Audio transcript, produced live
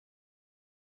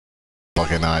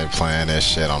fucking night playing this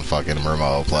shit on fucking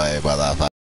remote play, motherfucker.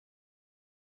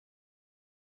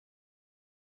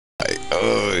 Like,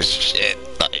 oh shit,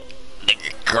 like,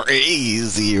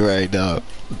 crazy right now.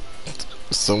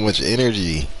 So much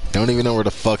energy. Don't even know where the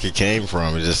fuck it came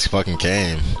from. It just fucking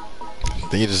came. I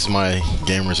think it's just my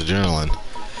gamer's adrenaline.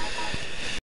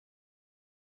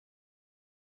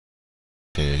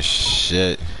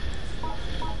 Shit.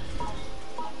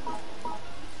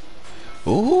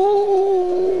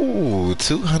 Ooh,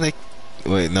 200.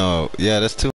 Wait, no. Yeah,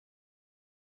 that's 200.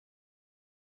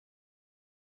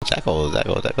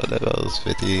 Jackals.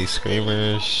 50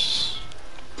 screamers.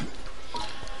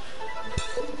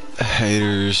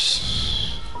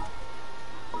 Haters.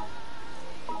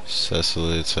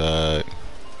 Cecily attack.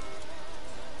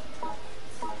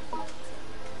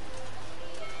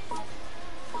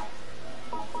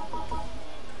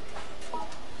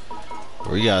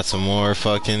 We got some more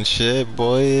fucking shit,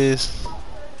 boys.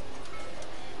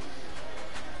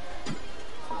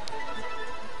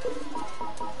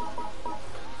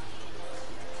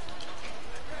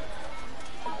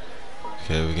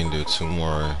 Okay, we can do 2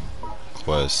 more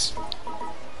quests.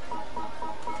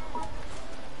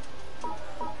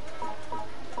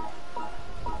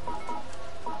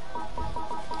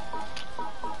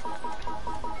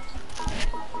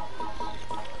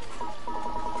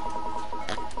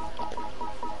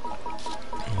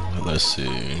 Let's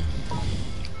see.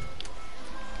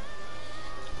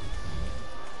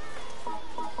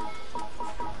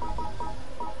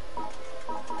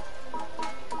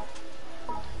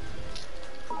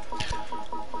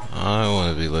 I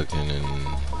want to be looking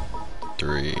in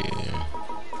 3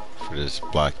 for this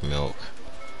black milk.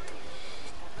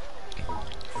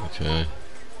 Okay.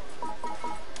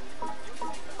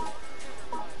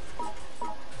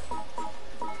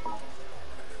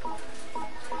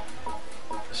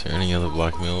 Is there any other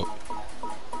black milk?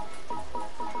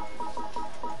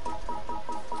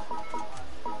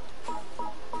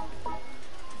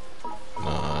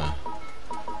 Nah.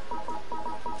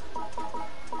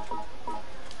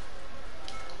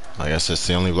 I guess that's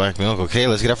the only black milk. Okay,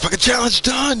 let's get our fucking challenge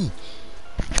done!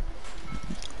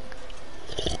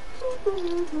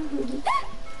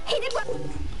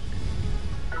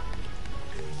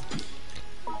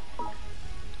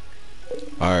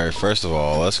 Alright, first of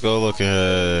all, let's go look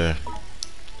at...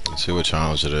 Let's see what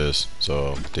challenge it is.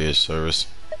 So, DH service.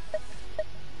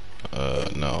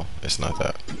 No, it's not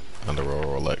that. Underworld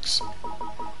Rolex.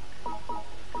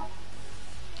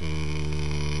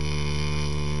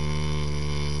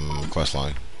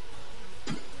 Questline.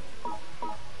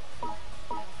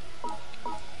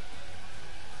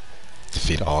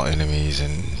 Defeat all enemies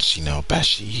in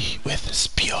Shinobashi with a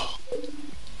spear.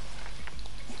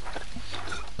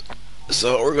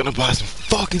 So we're gonna buy some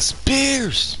fucking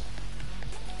spears.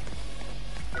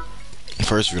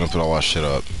 First, we're gonna put all our shit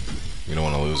up. We don't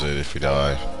want to lose it if we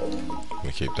die.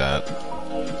 We keep that.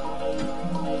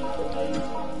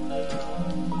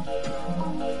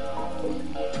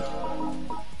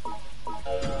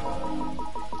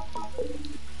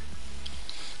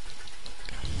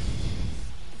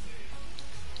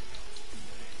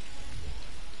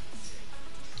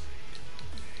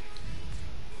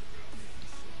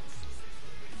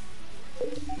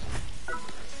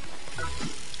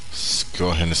 Let's go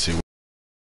ahead and see.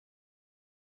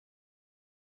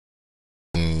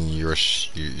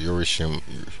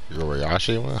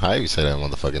 Yoriyashi? How do you say that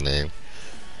motherfucking name?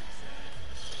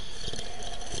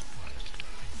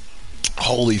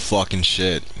 Holy fucking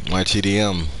shit. My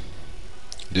TDM.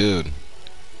 Dude.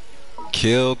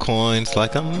 Kill coins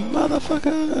like a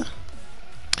motherfucker.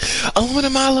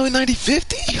 Aluminum alloy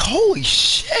 9050? Holy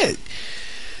shit.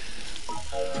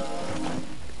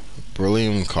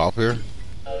 Beryllium copper.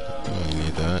 Oh, you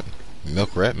need that.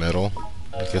 Milk rat metal.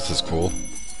 I guess it's cool.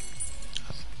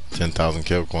 10,000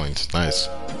 kill coins. Nice.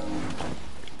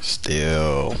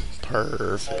 Still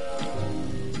perfect.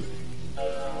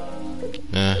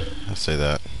 I'll say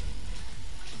that.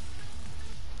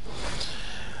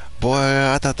 Boy,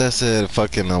 I thought that said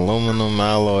fucking aluminum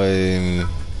alloy and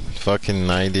fucking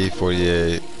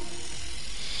 9048.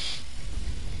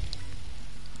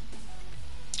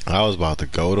 I was about to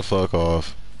go the fuck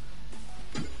off.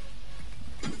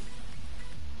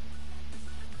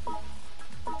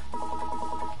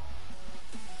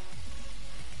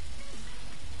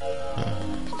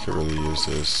 Could really use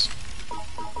this.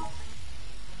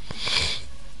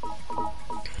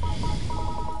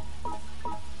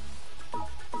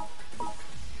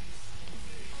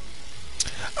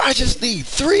 I just need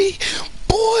 3.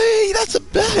 Boy, that's a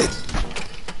bet.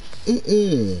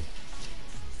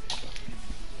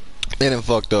 They done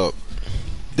fucked up.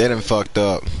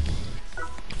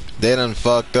 They done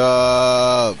fucked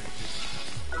up.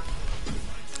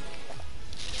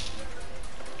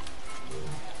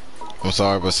 I'm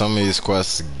sorry, but some of these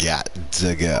quests got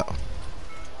to go.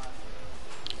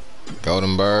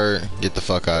 Golden Bird, get the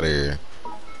fuck out of here.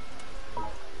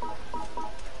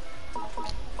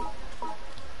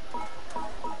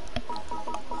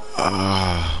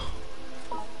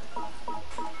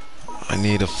 I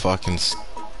need a fucking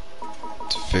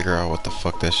to figure out what the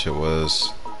fuck that shit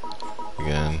was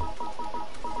again.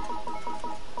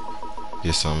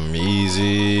 Get something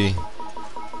easy.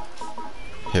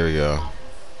 Here we go.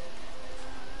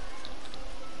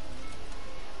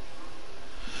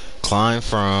 Climb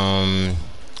from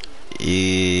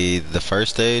the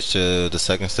first stage to the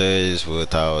second stage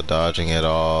without dodging at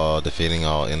all, defeating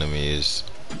all enemies.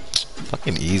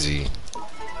 Fucking easy.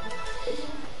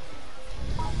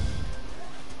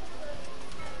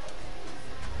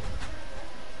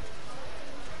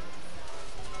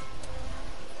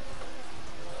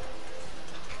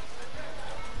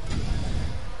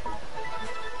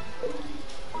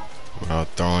 Without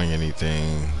throwing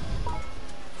anything.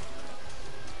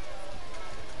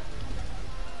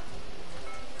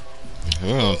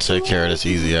 We're gonna take care of this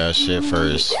easy ass shit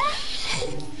first.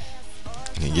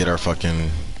 And get our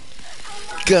fucking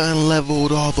gun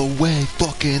leveled all the way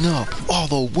fucking up. All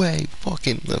the way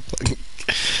fucking up.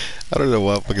 I don't know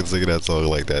why I'm fucking singing that song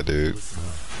like that, dude.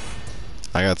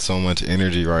 I got so much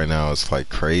energy right now, it's like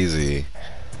crazy.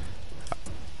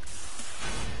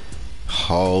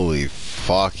 Holy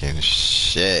fucking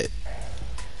shit.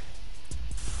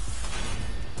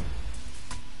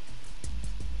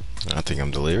 I think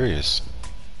I'm delirious.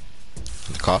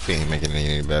 The coffee ain't making it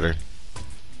any better.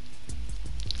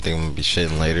 I think I'm gonna be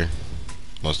shitting later.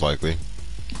 Most likely.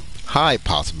 High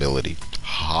possibility.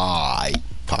 High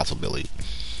possibility.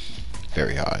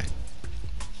 Very high.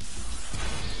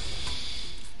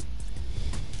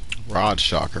 Rod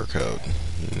Shocker code.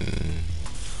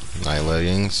 Night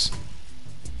leggings.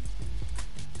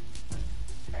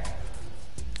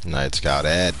 Night Scout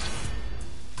Ed.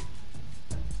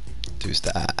 2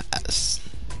 stars.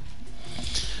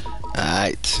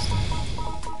 Alright.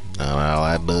 Now all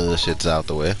that bullshit's out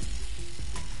the way.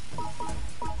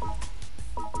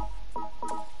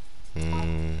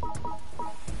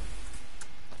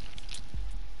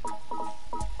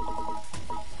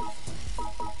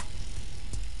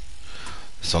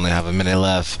 Just only have a minute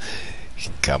left.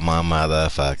 Come on,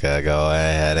 motherfucker, go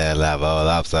ahead and level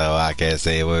up so I can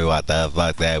see what the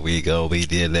fuck that we gon' be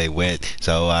dealing with.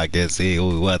 So I can see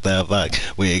what the fuck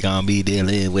we gon' be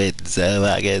dealing with. So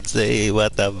I can see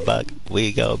what the fuck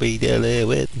we gon' be dealing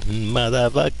with.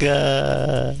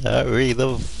 Motherfucker, hurry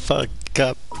the fuck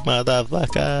up,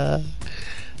 motherfucker.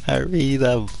 Hurry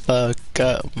the fuck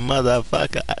up,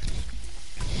 motherfucker.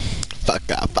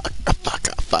 Fucker, fucker,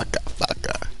 fucker, fucker,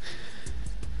 fucker.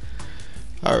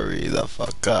 Hurry the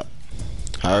fuck up.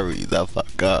 Hurry the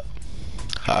fuck up.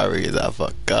 Hurry the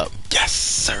fuck up.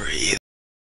 Yes, hurry.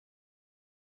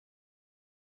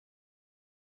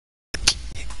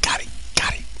 Got it,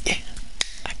 yeah.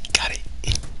 I got it,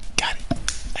 got it,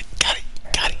 I got it,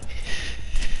 got it.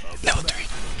 Level 3,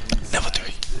 level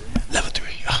 3, level 3,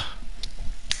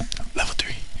 level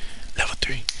 3, level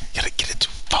 3. Gotta get it to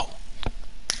 4.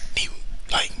 Need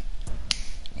like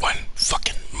 1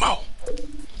 fucking more.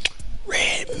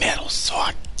 Red metal, so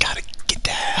I gotta get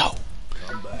that out.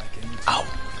 Oh,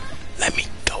 let me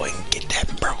go and get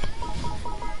that, bro.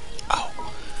 Oh,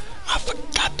 I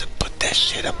forgot to put that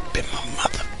shit up in my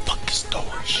motherfucking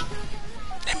storage.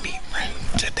 Let me run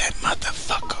to that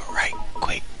motherfucker right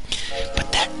quick.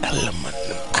 Put that aluminum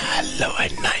alloy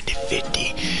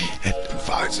 9050 at the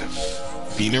fars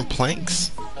of Wiener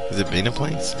planks. Is it Wiener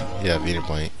planks? Yeah, Wiener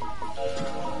plank.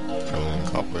 Aluminum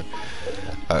copper.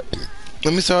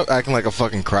 Let me start acting like a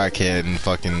fucking crackhead and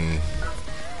fucking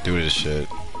do this shit.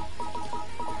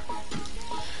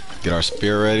 Get our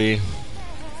spear ready.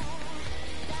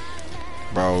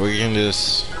 Bro, we can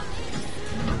just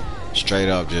straight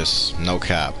up just no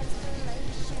cap.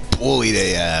 Bully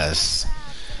they ass.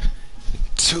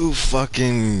 2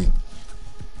 fucking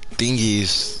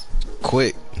thingies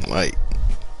quick. Like,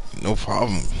 no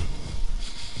problem.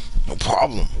 No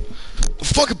problem. No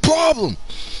fucking problem.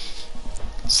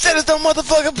 Said it's no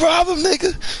motherfucking problem,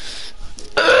 nigga.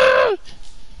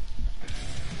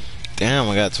 Damn,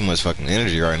 I got too much fucking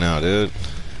energy right now, dude.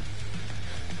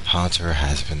 Hunter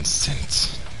has been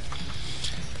sent.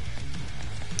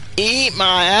 Eat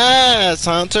my ass,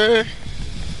 Hunter.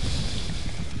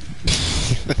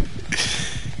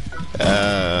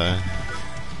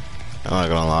 I'm not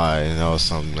gonna lie, that was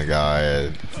something the guy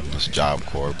at this Job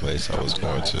Corps place I was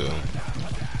going to.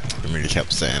 He really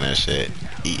kept saying that shit.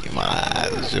 Eat my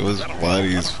ass. It was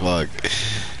funny as fuck.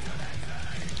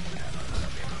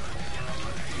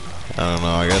 I don't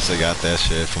know, I guess I got that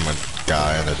shit from a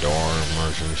guy in a dorm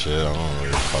or some shit. I don't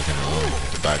really fucking know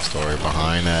the backstory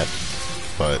behind that.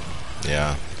 But,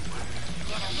 yeah.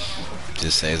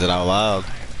 Just says it out loud.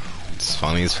 It's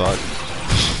funny as fuck.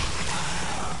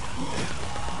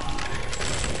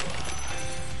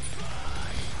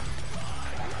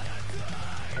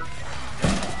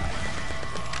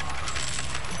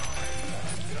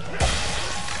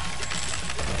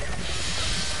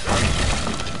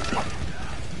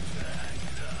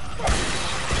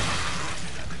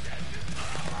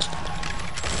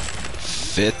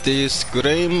 Fifty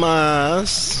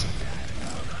screamers.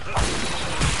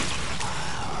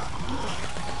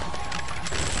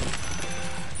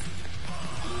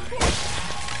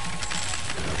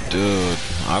 Dude,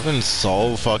 I've been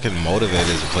so fucking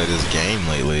motivated to play this game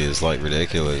lately. It's like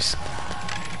ridiculous.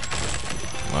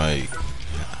 Like,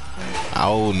 I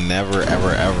will never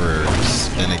ever ever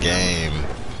spend a game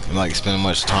and like spend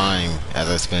much time as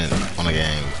I spent on a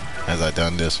game as I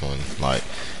done this one. Like,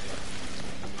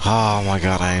 oh my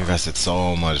god, I invested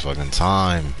so much fucking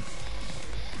time.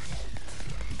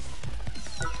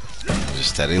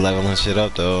 Just steady leveling shit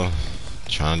up though.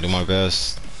 Trying to do my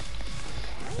best.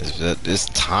 It's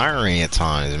tiring at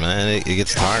times, man. It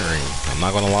gets tiring. I'm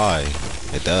not gonna lie.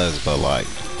 It does, but like,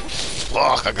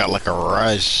 fuck, I got like a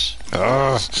rush.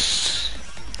 Ugh.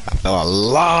 I feel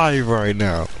alive right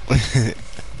now.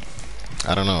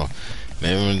 I don't know.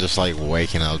 Maybe I'm just like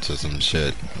waking up to some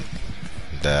shit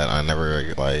that I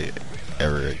never like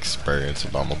ever experienced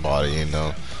about my body, you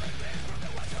know.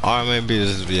 Or maybe this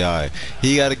is VI.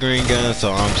 He got a green gun,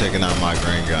 so I'm checking out my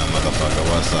green gun, motherfucker.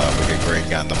 What's up? We can green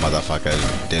gun the motherfucker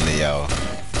Delio.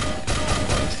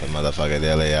 What's the motherfucker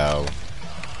Delio?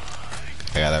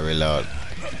 I gotta reload.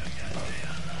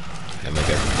 Let me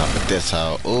get enough of this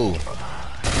out. Ooh.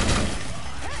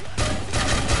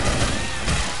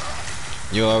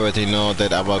 You already know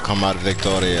that I will come out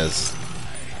victorious.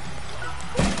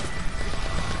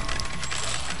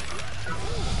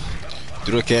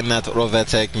 You cannot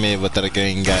overtake me with a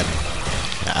green gun.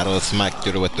 I will smack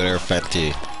you with your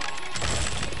fanty.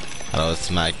 I will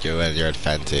smack you with your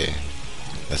fanty.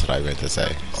 That's what I meant to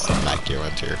say. Smack you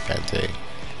into your fanty.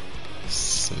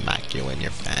 Smack you in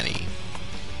your fanny.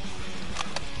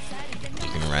 You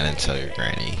can run and tell your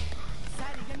granny.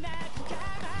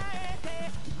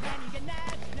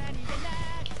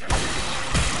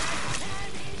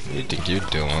 What do you think you're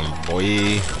doing,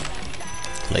 boy?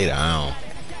 Lay down.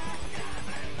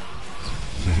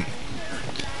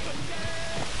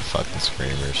 Fucking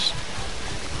screamers.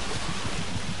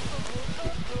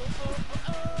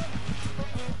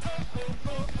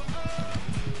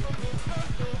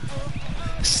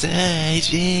 Say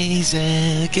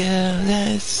Jesus, girl,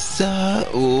 that's so.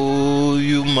 Ooh,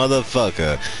 you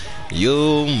motherfucker.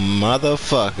 You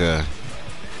motherfucker.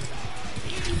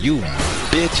 You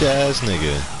bitch ass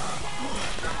nigga.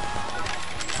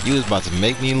 You was about to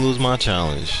make me lose my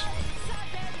challenge.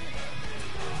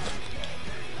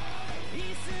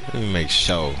 Let me make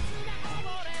show.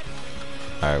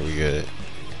 Alright, we good.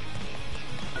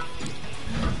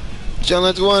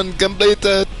 Challenge 1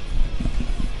 completed.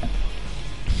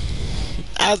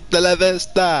 Hasta la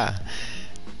vista.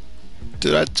 To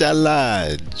the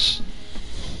challenge.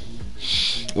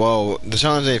 Well, the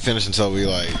challenge ain't finished until we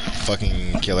like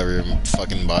fucking kill every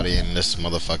fucking body in this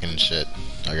motherfucking shit,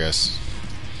 I guess.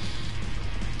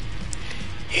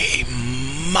 Hey,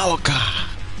 Malaka.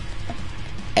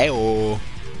 Ayo.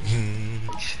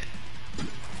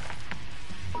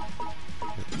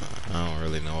 I don't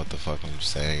really know what the fuck I'm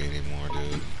saying anymore,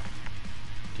 dude.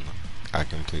 I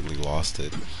completely lost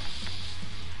it.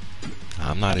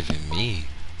 I'm not even me.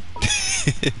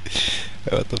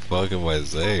 What the fuck am I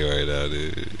saying right now,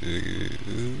 dude?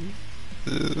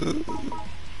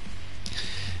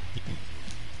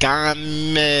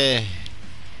 Come,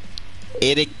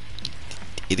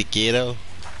 Itiquero?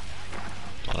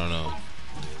 I don't know.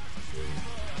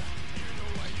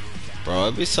 Bro,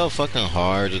 it'd be so fucking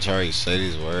hard to try to say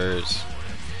these words.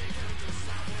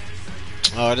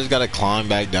 Oh, I just gotta climb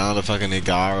back down to fucking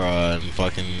Igara and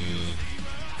fucking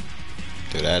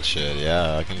do that shit.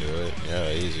 Yeah, I can do it.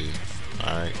 Yeah, easy.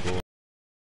 Alright, cool.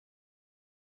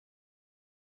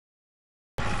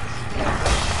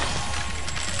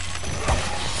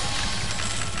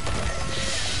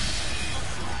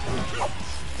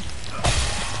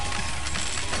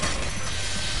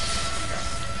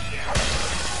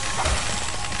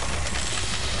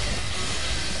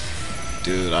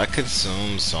 Dude, I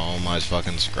consume so much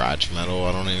fucking scratch metal,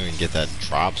 I don't even get that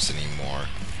drops anymore.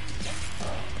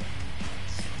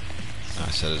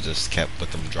 I should have just kept with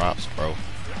them drops, bro.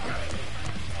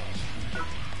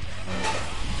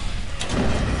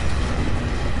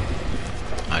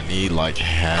 I need like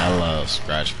hella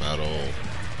scratch metal.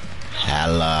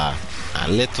 Hella. A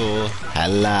little.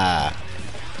 Hella.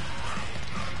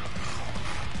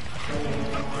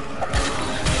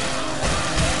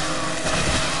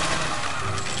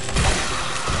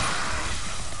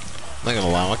 I'm not gonna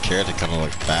lie, my character kinda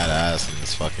looks badass in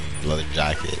this fucking leather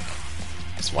jacket.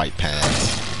 This white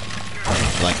pants. I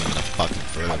feel like I'm in a fucking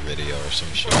Thriller video or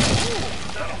some shit.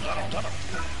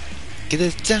 Get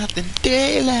us something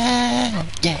daylight.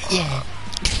 Yeah, yeah.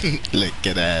 Look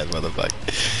at that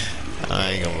motherfucker.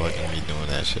 I ain't gonna fucking be doing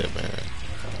that shit, man.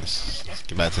 Let's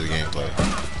get back to the gameplay.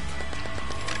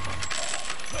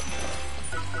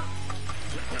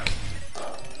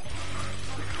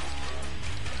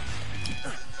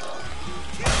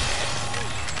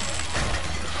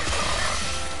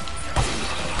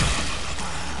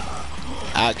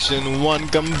 Action 1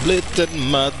 completed,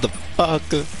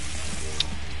 motherfucker.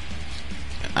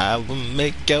 I will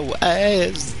make your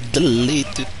ass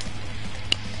deleted.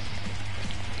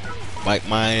 Wipe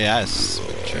my ass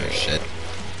with your shit.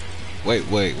 Wait.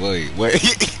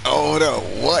 Hold on,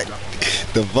 what?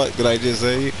 The fuck did I just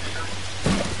say?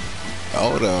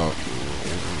 Hold on.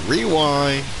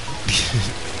 Rewind.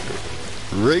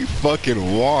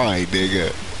 Re-fucking wide,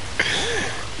 nigga.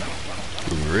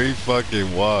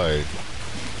 Re-fucking wide.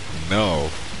 No.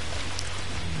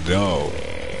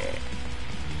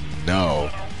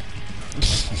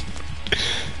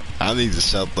 I need to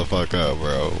shut the fuck up,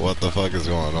 bro. What the fuck is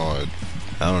going on?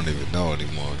 I don't even know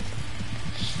anymore.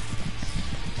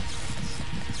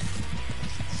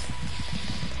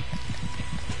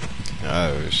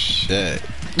 Oh shit.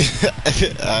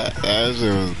 I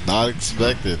actually was not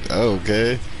expected. Oh,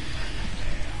 okay.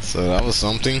 So that was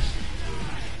something.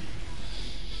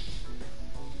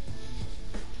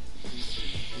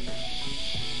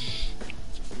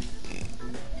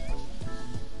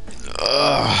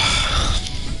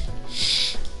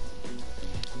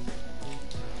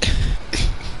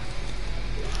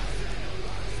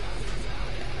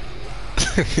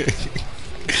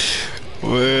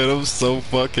 Man, I'm so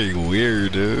fucking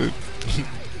weird, dude.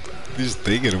 Just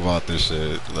thinking about this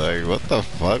shit. Like, what the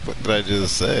fuck? What did I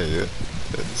just say?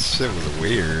 This shit was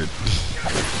weird.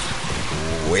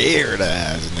 Weird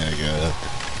ass nigga.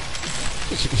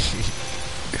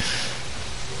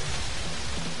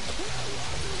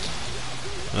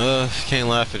 Can't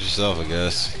laugh at yourself, I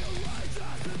guess.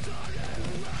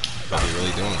 What are you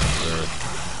really doing there?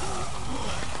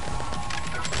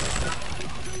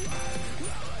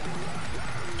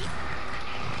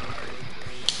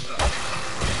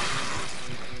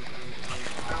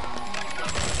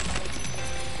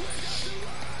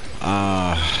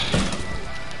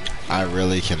 I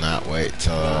really cannot wait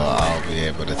till I'll be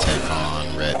able to take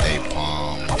on Red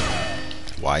Napalm,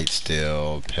 White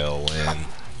Steel, Pale Wind.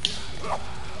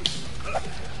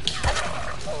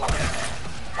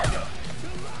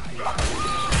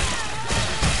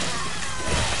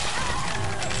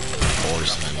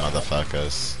 Horsemen,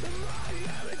 motherfuckers.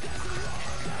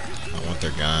 I want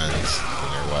their guns,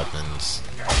 and their weapons,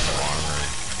 their armor.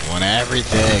 I want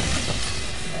everything.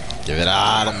 Give it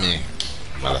all to me,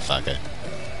 motherfucker.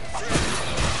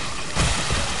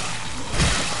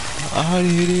 How do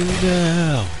you do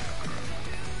now?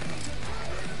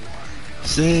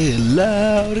 Say it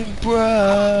loud and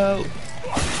proud.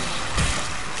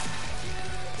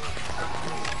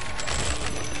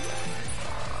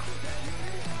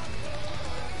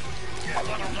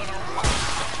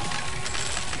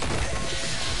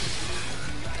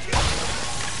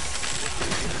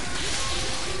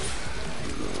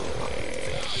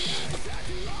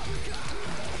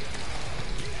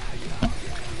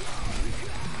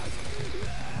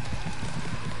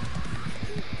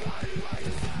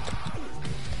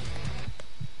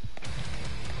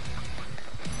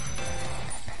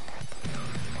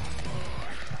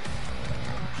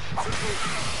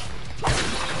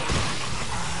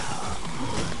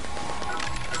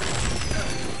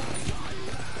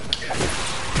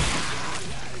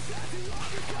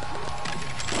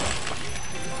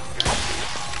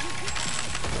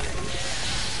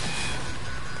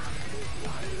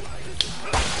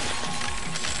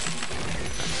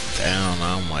 Damn,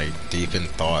 I'm like deep in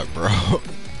thought, bro.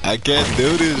 I can't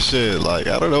do this shit. Like,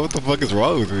 I don't know what the fuck is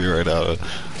wrong with me right now.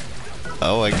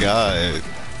 Oh my god.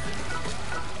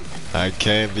 I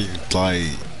can't be like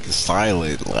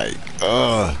silent, like,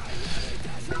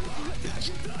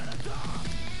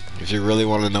 If you really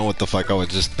want to know what the fuck I was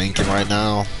just thinking right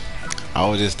now, I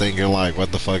was just thinking like,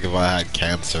 what the fuck if I had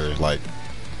cancer? Like,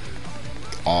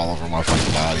 all over my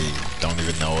fucking body. Don't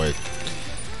even know it.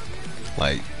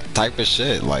 Like, type of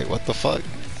shit. Like, what the fuck?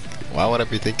 Why would I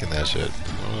be thinking that shit?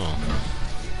 I don't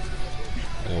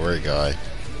know. Weird guy.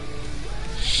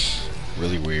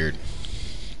 Really weird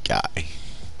guy.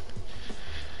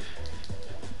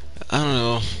 I don't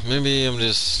know. Maybe I'm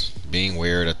just being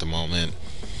weird at the moment.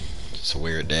 It's a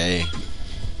weird day,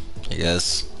 I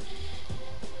guess.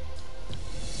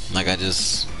 Like I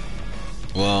just,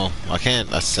 well, I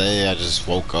say I just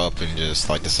woke up and just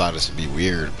like decided to be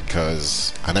weird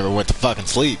because I never went to fucking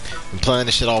sleep. Been playing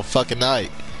this shit all fucking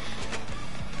night.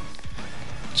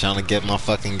 Trying to get my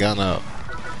fucking gun up.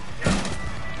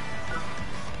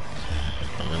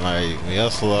 I mean, like, we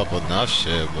hustle up enough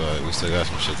shit, but we still got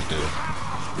some shit to do.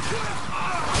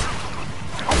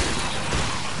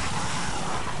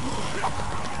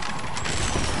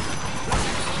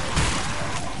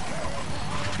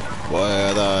 Boy,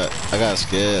 I got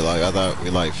scared. Like, I thought we,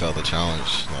 like, failed the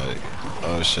challenge. Like,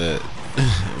 oh shit.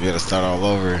 We gotta start all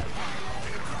over.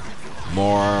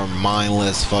 More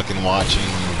mindless fucking watching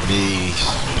me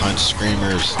punch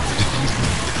screamers.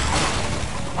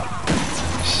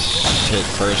 Shit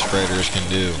first graders can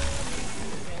do.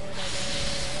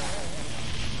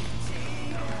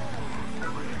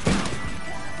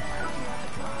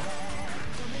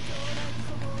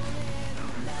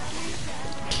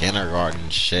 Kindergarten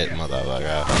shit,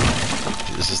 motherfucker.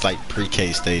 This is like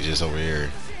pre-K stages over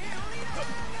here.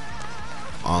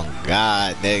 Oh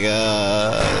God,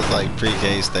 nigga. It's like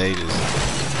pre-K stages.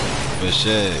 But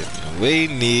shit, we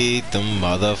need the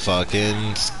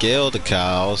motherfucking skill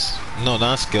decals. No,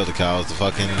 not skill decals, the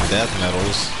fucking death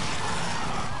medals.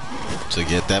 To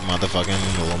get that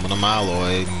motherfucking aluminum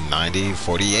alloy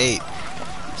 9048.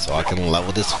 So I can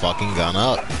level this fucking gun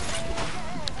up.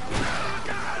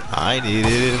 I need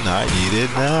it and I need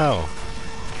it now.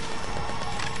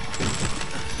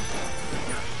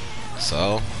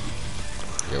 So,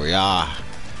 here we are.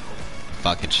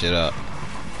 Fucking shit up.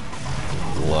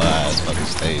 Last fucking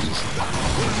stages.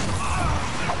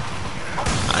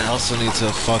 I also need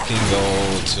to fucking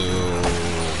go to,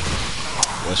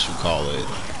 what you call it?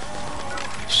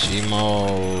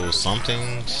 Shimo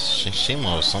something?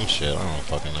 Shimo some shit, I don't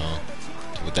fucking know.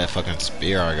 With that fucking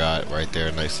spear I got right there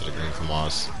next to the green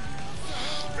FAMAS.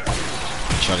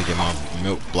 Try to get my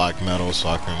milk black metal so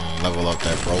I can level up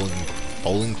that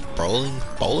bowling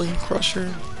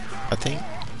crusher, I think.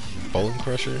 Bowling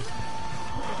crusher.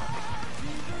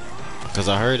 Cause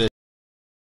I heard it.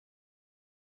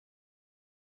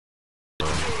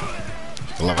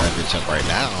 Level that bitch up right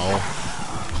now.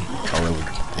 Or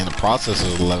in the process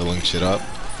of leveling shit up.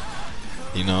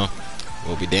 You know,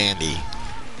 we'll be dandy.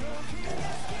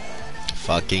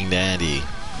 Fucking dandy.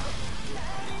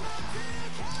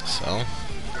 So,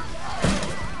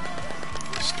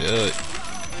 let's do it.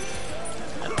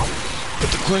 But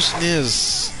the question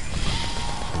is,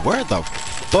 where the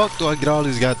fuck do I get all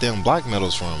these goddamn black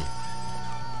metals from?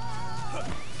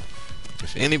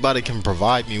 If anybody can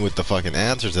provide me with the fucking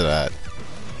answer to that,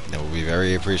 that would be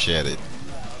very appreciated.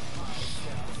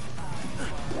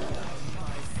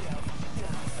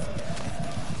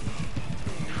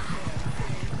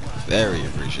 Very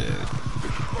appreciated.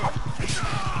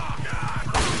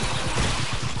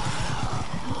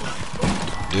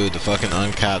 Dude, the fucking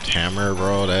uncapped hammer,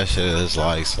 bro, that shit is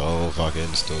like so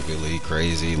fucking stupidly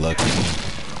crazy looking.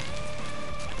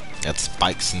 Got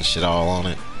spikes and shit all on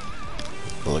it.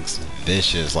 It looks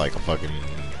vicious like a fucking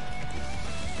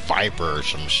viper or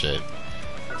some shit.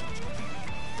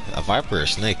 A viper or a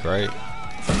snake, right?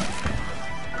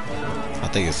 I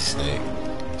think it's a snake.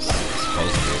 It's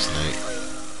supposed to be a snake.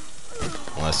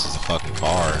 Unless it's a fucking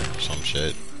car or some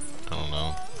shit. I don't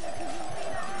know.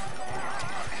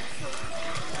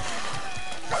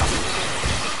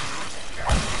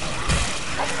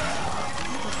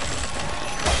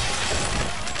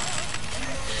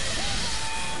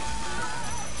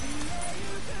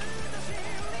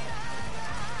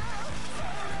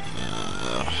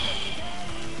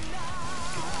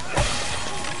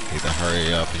 Need to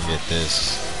hurry up and get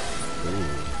this.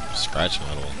 Ooh, scratch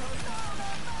metal.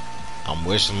 I'm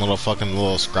wishing little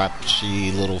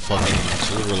scratchy little fucking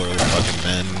tubular fucking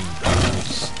men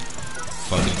dudes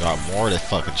fucking got more of that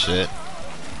fucking shit.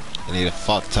 They need a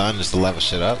fuck ton just to level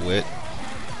shit up with.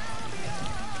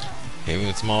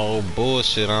 Even small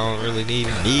bullshit I don't really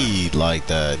need like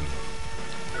that.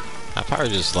 I probably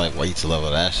just like wait to level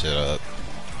that shit up.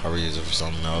 Probably use it for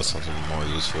something else, something more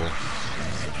useful.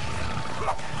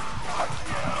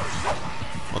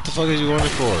 What the fuck is you going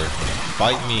for?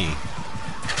 Fight me.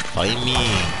 Fight me.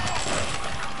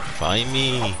 Fight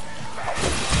me.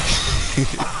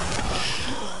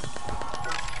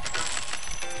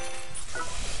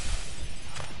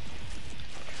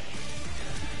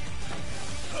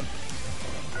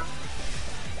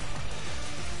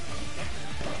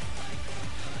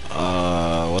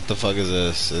 the fuck is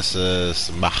this? This is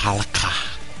Mahalaka.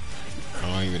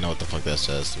 I don't even know what the fuck that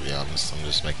says, to be honest. I'm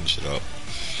just making shit up.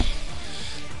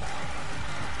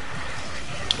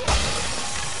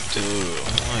 Dude,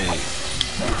 I'm like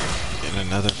in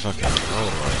another fucking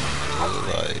world right now,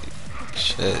 dude. Like,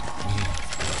 shit.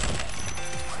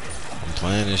 I'm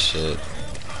playing this shit.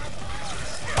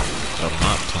 But I'm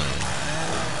not playing.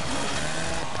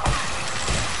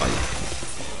 Like,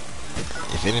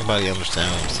 if anybody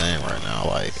understands what I'm saying right now,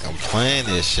 like, I'm playing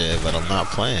this shit, but I'm not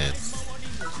playing.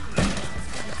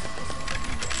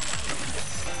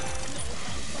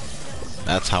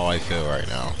 That's how I feel right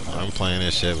now. I'm playing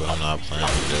this shit, but I'm not playing.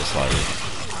 I'm just like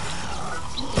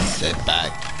sit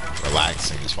back,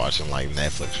 relaxing, just watching like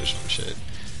Netflix or some shit.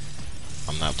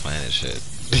 I'm not playing this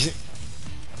shit.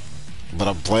 But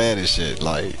I'm playing this shit,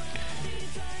 like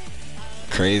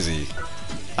crazy.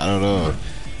 I don't know.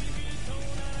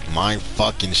 Mind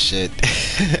fucking shit.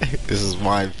 This is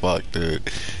mind fuck, dude.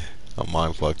 I'm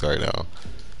mind fucked right now.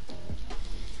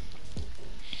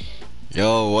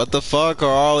 Yo, what the fuck are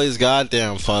all these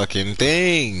goddamn fucking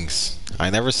things? I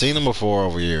never seen them before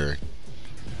over here.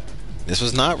 This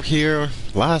was not here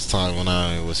last time when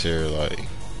I was here. Like,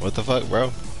 what the fuck, bro?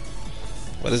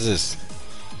 What is this?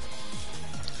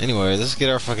 Anyway, let's get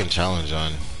our fucking challenge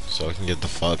on, so we can get the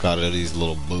fuck out of these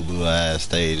little boo-boo ass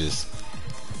stages.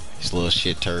 These little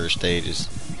shit turd stages.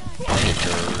 Shit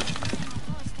turd.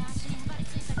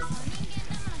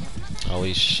 All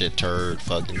these shit turd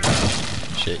fucking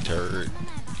shit turd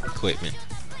equipment.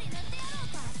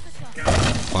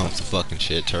 Bunch of fucking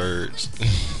shit turds.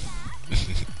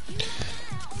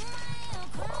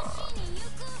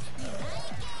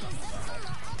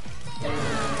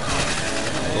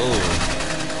 Oh.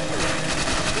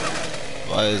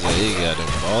 Why is it? He got him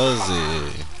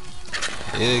ballsy.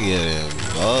 He got him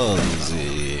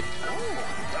ballsy.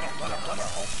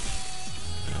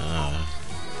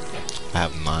 I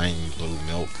have 9 blue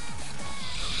milk.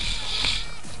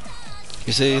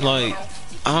 You see, like,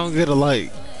 I don't get a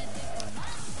like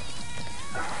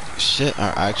shit I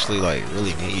actually like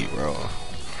really need, bro.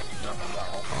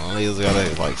 I only just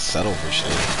gotta like settle for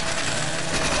shit.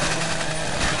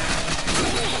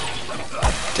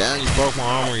 Damn, you broke my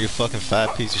armor, you fucking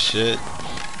fat piece of shit.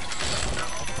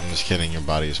 I'm just kidding, your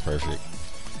body is perfect.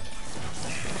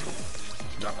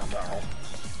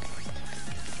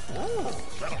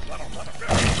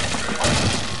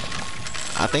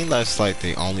 I think that's like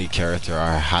the only character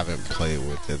I haven't played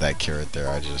with that character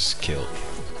I just killed.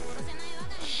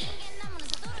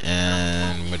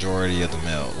 And majority of the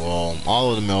male, well,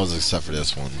 all of the males except for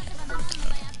this one.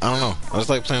 I don't know, I just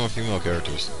like playing with female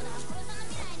characters.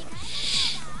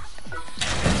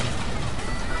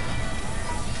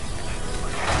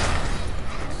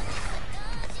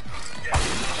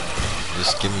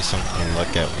 Just give me something to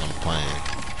look at when I'm playing.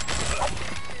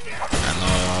 I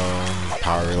know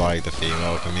probably like the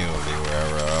female community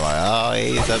wherever like, oh,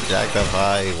 he's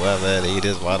objectified women, he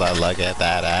just wanna look at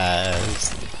that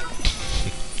ass.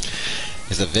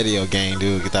 It's a video game,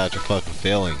 dude, get out your fucking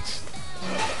feelings.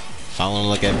 If I wanna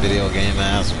look at video game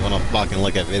ass, I wanna fucking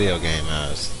look at video game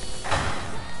ass.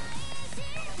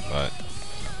 But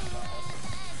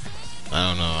I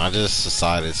don't know, I just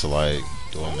decided to like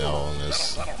do a male on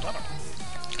this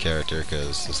character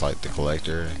because it's like the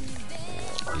collector.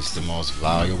 He's the most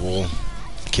valuable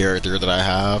character that I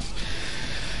have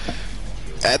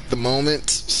at the moment,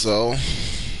 so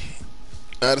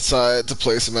I decided to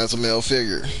place him as a male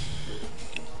figure.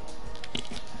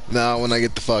 Now when I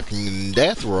get the fucking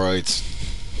Deathroids,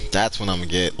 that's when I'm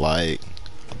gonna get like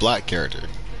a black character,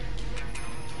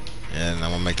 and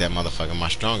I'm gonna make that motherfucker my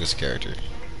strongest character.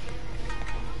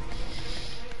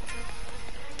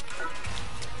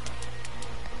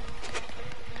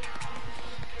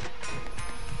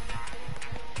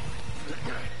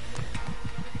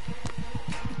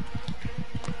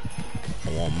 I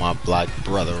want my black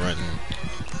brethren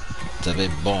to be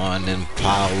born in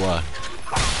power.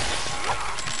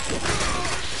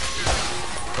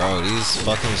 Bro, these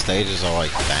fucking stages are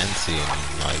like fancy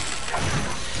and like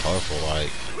colorful,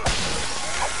 like.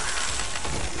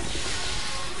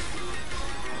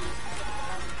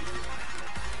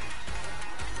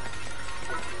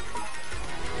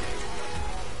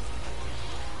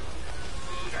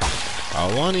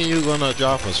 Are one of you gonna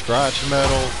drop a scratch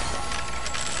medal?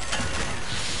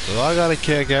 So I gotta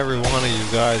kick every one of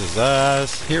you guys'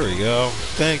 ass. Here we go.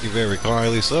 Thank you very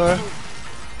kindly, sir.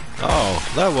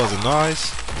 Oh, that wasn't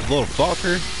nice, you little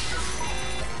fucker.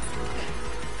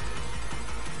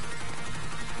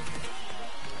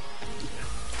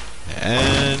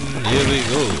 And here we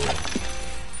go.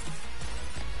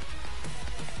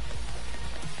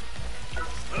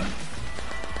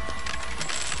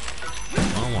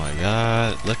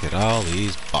 all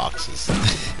these boxes.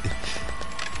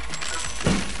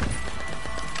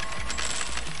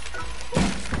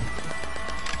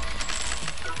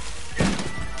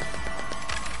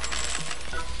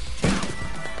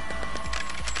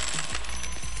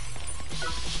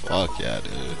 Fuck yeah,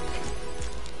 dude.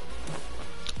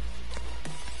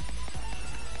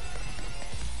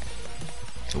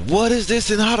 What is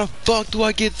this and how the fuck do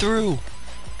I get through?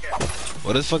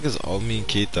 What the fuck is Omi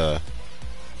Kita?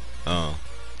 Oh,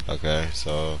 okay,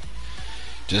 so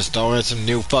just throwing some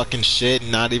new fucking shit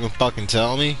and not even fucking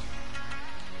tell me?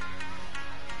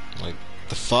 Like,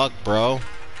 the fuck, bro?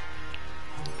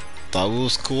 Thought we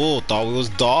was cool, thought we was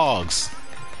dogs.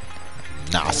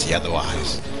 Nah, see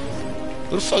otherwise.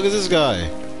 Who the fuck is this guy?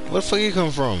 Where the fuck you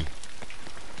come from? Who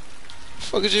the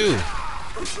fuck is you?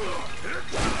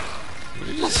 Are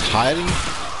you just hiding?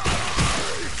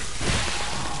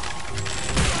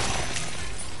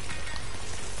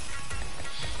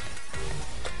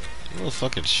 You little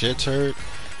fucking shit turd.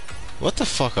 What the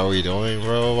fuck are we doing,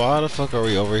 bro? Why the fuck are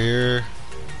we over here?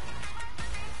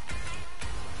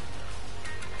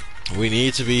 We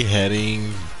need to be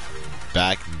heading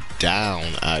back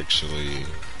down, actually.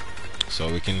 So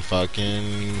we can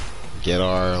fucking get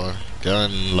our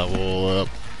gun level up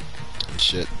and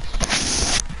shit.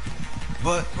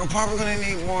 But we're probably gonna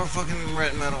need more fucking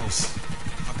red metals.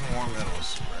 Fucking war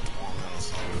metals. War metals.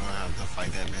 So we're gonna have to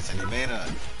fight that bitch any beta.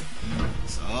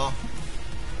 So,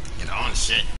 get on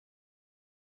shit.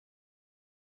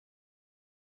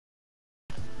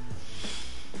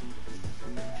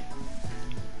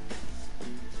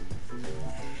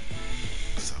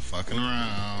 Stop fucking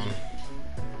around.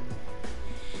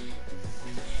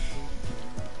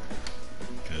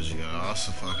 Cause you gotta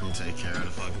also fucking take care of the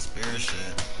fucking spirit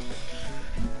shit.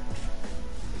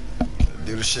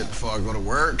 Do the shit before I go to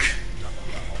work.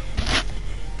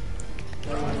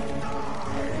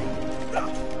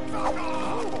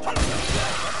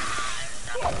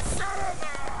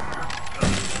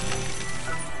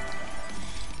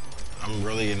 I'm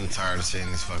really getting tired of seeing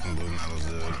these fucking blue metals,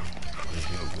 dude. These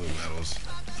no blue metals.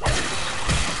 I'm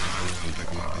not even gonna pick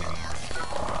them up anymore.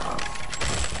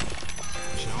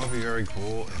 But you know what would be very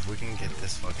cool if we can get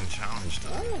this fucking challenge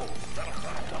done.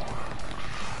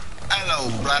 Hello,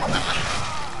 brother.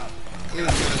 I'm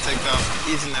just gonna take off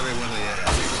each and every one of your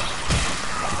heads.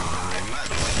 Thank you very much.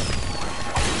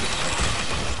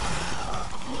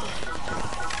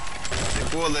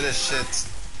 Take all of this shit.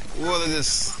 All of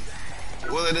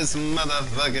this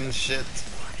motherfucking shit.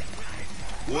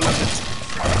 All of it.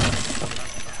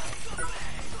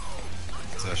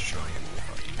 So that's true.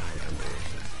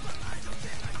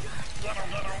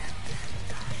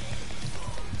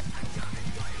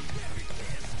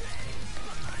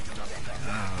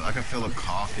 I can feel the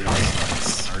coffee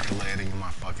circulating in my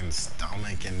fucking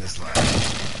stomach and it's like,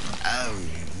 oh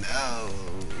no.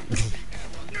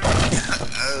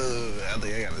 Oh, I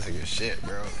think I gotta take a shit,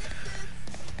 bro.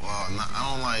 Well,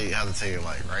 I don't like have to take it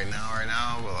like right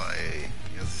now, but like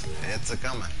it's a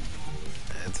coming.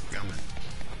 It's a coming.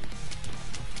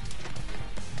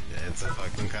 Yeah, it's a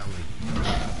fucking coming.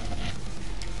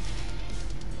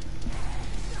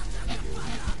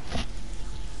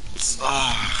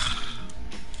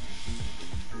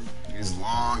 These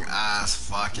long ass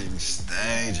fucking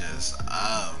stages.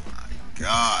 Oh my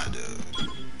god, dude.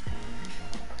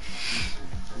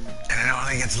 And it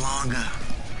only gets longer.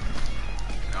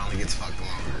 It only gets fucking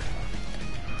longer.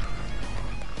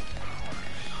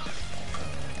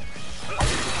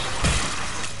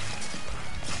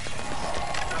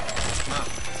 But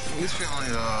at least we only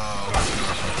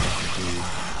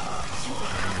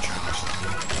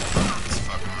just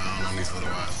fuck around on these little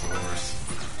ass floors.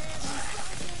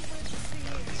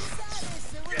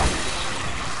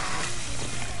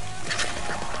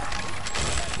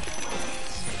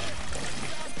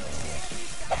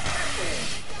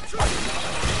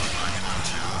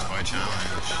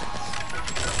 Challenge.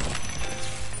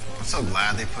 I'm so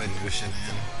glad they put new shit in.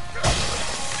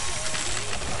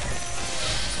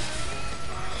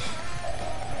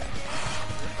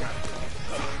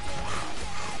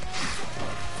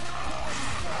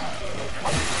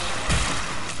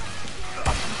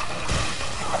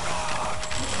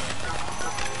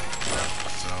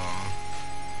 So,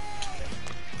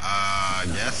 I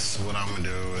guess what I'm gonna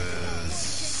do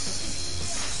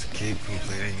is keep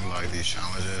completing like these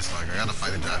challenges. Like I gotta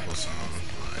fight the jackal soon.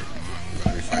 Like I'm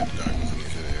gonna be fighting the jackals in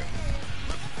this video.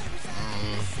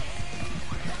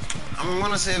 I'm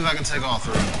gonna see if I can take all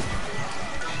three.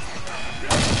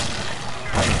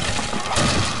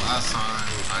 Last time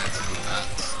I attempted that,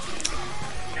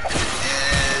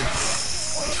 it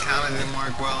kind of didn't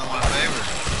work well in my favor.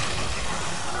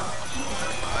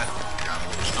 I but got a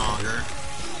little stronger.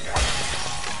 You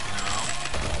know,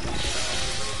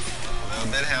 a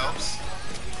little bit helps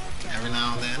every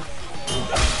now and then.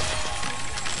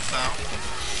 So,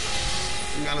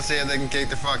 I'm gonna see if they can kick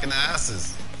their fucking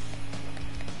asses.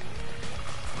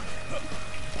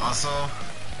 Also,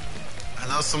 I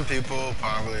know some people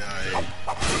probably like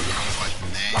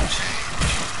name change.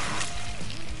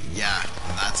 Yeah,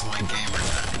 that's my gamer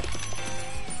tag.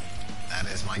 That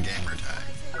is my gamer tag.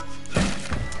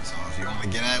 So if you want to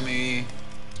get at me,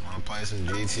 want to play some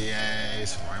GTA,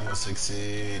 some Rainbow Six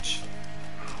Siege,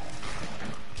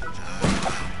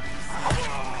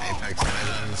 Apex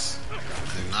Legends,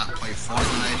 do not play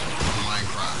Fortnite or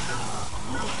Minecraft.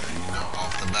 You know,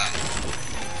 off the bat.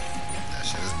 That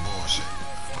shit is bullshit.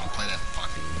 Don't play that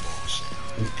fucking bullshit.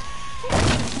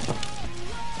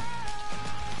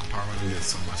 I'm probably gonna get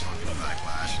so much fucking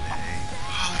backlash and hate.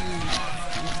 How do you not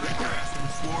Minecraft from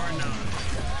Fortnite?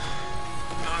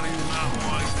 How do you not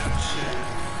like that shit?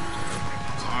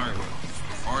 Sorry, but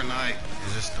Fortnite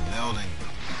is just the building.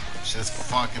 It's just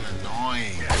fucking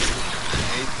annoying. I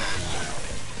hate that shit.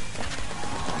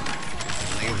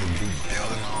 Niggas would be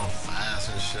building all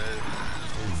fast and shit.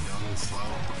 Be building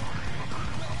slow.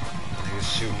 Niggas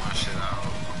shoot my shit out.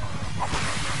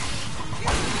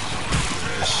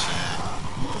 This shit.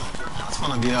 I just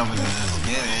wanna be able to just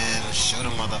get in, shoot a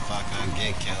motherfucker,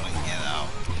 get killed, and get out.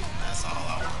 That's all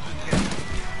I wanna do.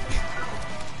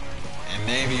 And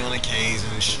maybe on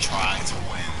occasions try to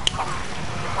win.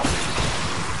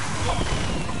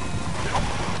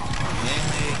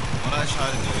 Mainly, what I try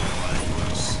to do like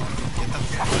was get the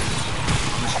fuck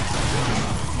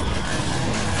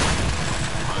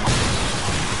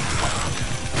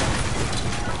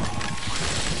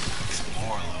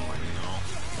explore a little, you know.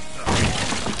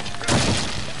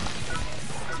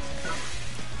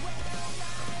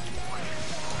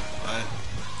 But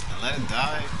let it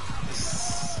die. It's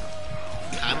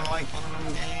kind of like one of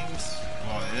them games.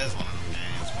 Well, it is one of them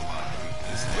games, but like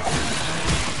it's different.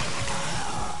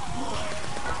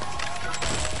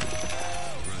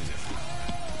 Really different.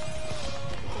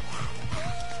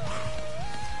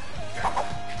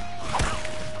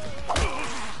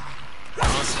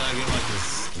 Honestly, I get like this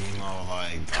emo,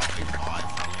 like gothic vibe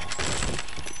from it.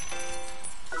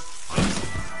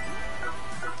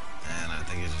 And I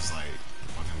think it's just like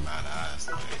fucking badass.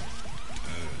 Like,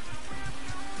 dude,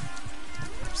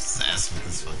 I'm obsessed with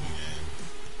this fucking game.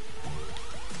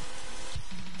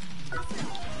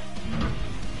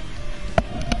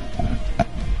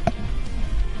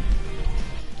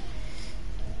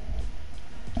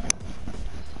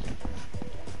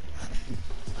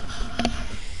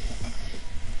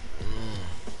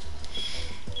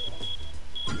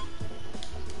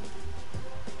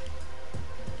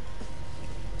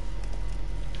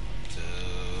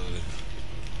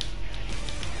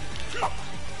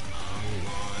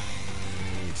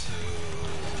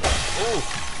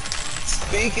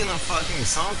 Speaking of fucking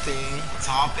something,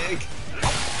 topic,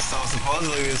 so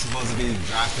supposedly we're supposed to be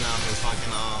drafting out those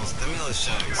fucking stimulus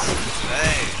checks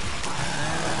today.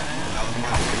 That was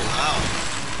my figured out.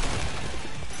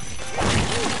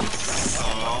 So,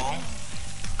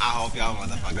 I hope y'all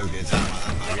motherfuckers get y'all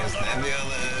motherfuckers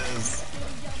stimulus.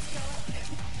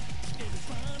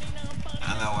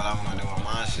 I know what I'm gonna do with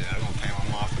my shit. I'm gonna pay my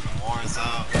motherfucking warrants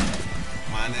out.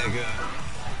 My nigga,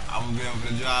 I'm gonna be able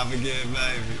to drive again,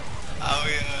 baby. Oh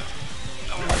yeah.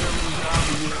 I'm gonna be able to drive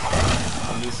again.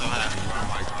 I'll be so happy bro.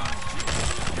 My God.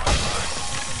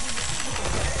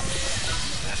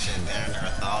 That shit damn near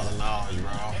 $1,000,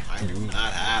 bro. I do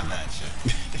not have that shit.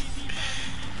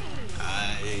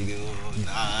 I do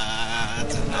not have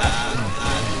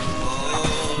that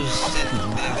bullshit,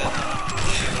 nigga.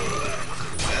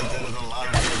 That is a lot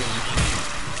of friggin' money.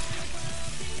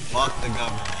 Fuck the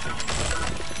government.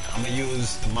 I'm gonna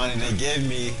use the money they give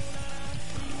me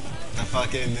to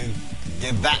fucking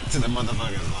get back to the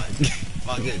motherfuckers. Like,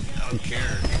 fuck it, I don't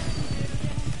care.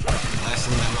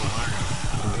 Lesson never learned.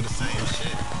 I'm gonna do the same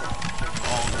shit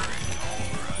over and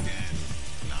over again.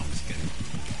 No, I'm just kidding.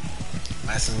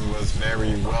 Lesson was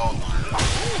very well learned.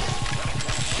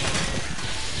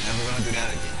 Never gonna do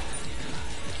that again.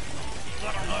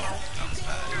 That was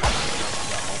bad.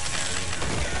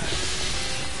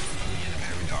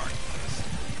 Very dark place.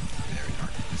 Very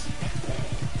dark place.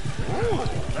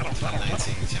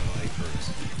 2019 Chevrolet Cruze.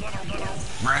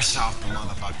 Fresh off the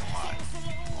motherfucking lot.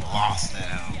 Lost that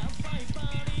hell.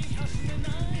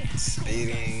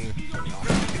 Speeding, no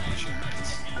fucking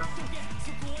insurance.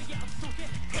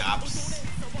 Cops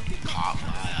caught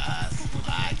my ass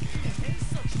lacking.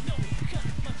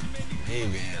 Me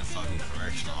being a fucking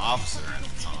correctional officer at the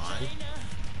time.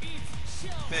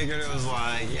 Figured it was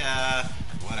like, yeah,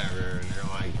 whatever, and they're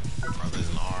like brothers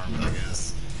in arms, I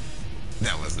guess.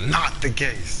 That was not the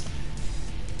case.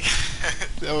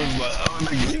 That was like, oh,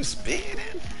 nigga, you speeding?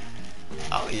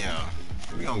 Oh, yeah.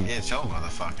 We gonna get your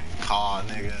motherfucking car,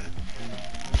 nigga.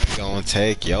 We gonna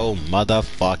take your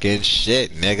motherfucking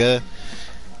shit, nigga.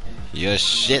 Your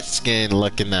shit skin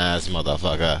looking ass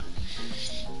motherfucker.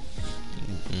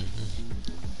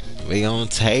 We gonna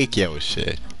take your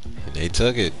shit. They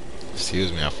took it.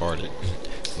 Excuse me, I farted.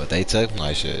 But they took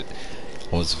my shit.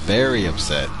 I was very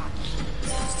upset.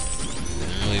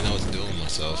 Didn't really know what to do with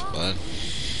myself, but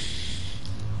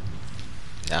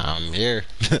now I'm here.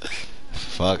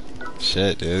 Fuck.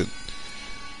 Shit, dude.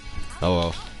 Oh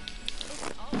well.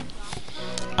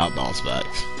 I'll bounce back.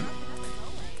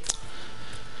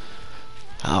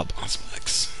 I'll bounce back.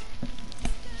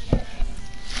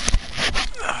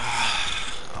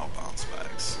 I'll bounce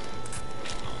back.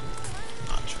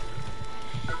 Not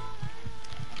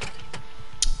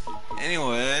tripping.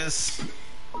 Anyways,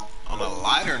 on a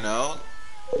lighter note,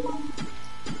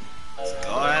 let's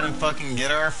go ahead and fucking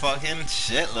get our fucking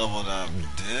shit leveled up,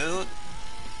 dude.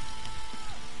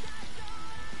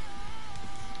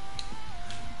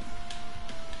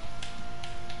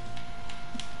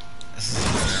 This is a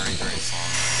very great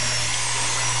song.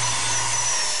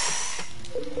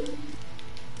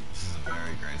 This is a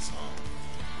very great song.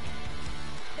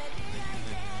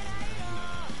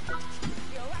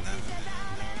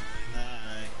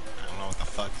 I don't know what the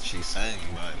fuck she's saying,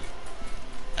 but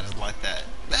I just like that.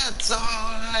 That's all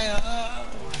I owe.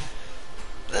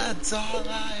 That's all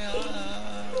I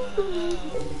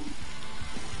owe.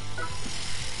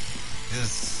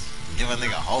 Just give a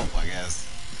nigga hope, I guess.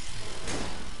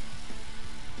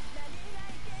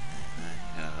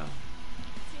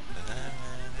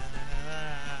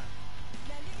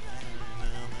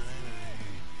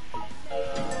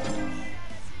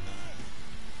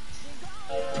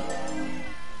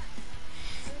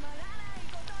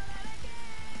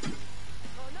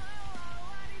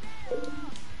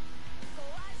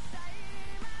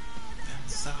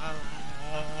 That's all I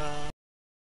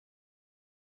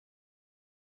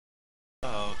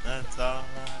owe. That's all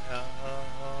I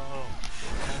owe.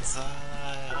 That's all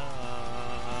I owe.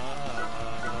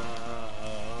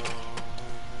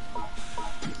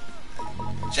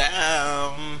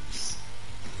 Jams.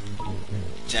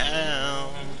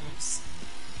 Jams.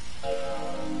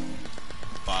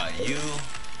 By you.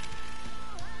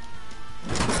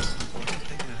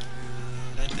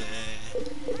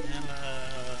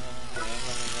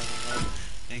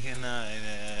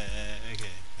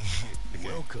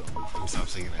 Welcome. I'm stop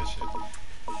singing that shit.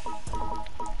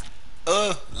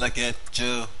 Oh, look at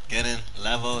you getting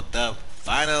leveled up.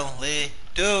 Finally,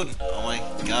 dude. Oh my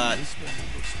god.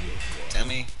 Tell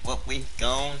me what we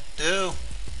gon' do.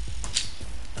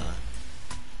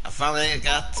 I finally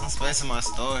got some space in my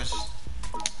storage.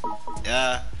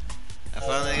 Yeah. I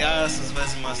finally got some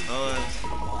space in my storage.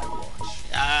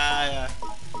 Yeah.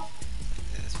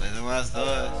 Space in my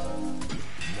storage.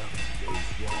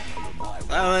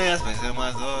 Finally got space in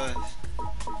my storage.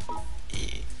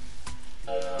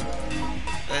 Yeah.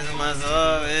 Space in my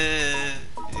storage.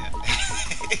 Yeah.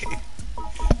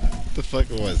 What the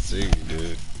fuck am I singing,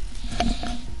 dude?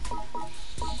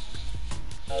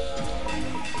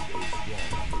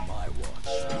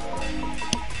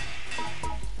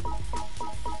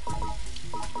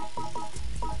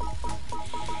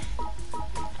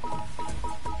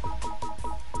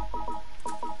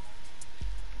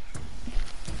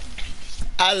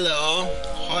 Hello,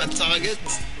 hot target.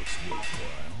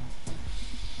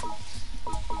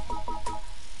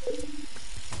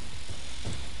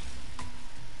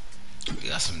 We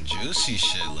got some juicy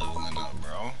shit leveling up,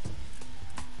 bro.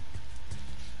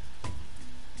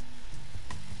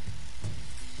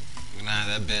 We're gonna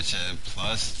have that bitch at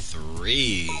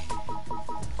 +3.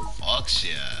 Fuck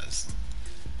yes.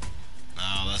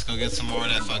 Now let's go get some more of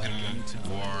that fucking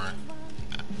war.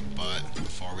 But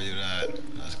before we do that,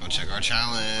 let's go check our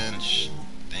challenge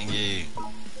thingy.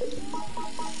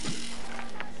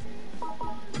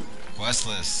 Quest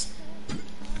list.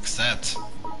 Accept.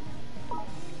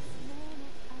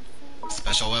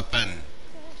 Special weapon.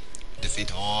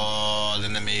 Defeat all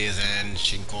enemies in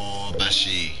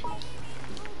Shinkobashi.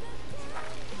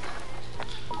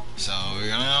 So we're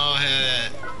gonna go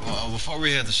ahead. Well, before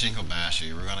we hit the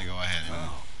Shinkobashi, we're gonna go ahead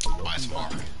and buy some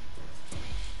armor.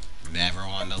 Never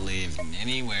want to leave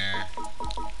anywhere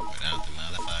without the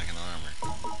motherfucking armor.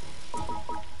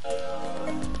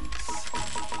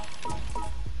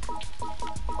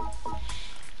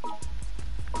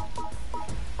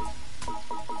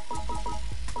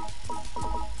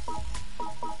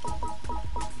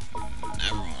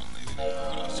 Never want to leave anywhere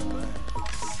without some armor.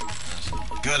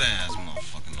 good ass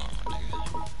motherfucking armor, nigga.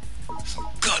 Some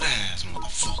good ass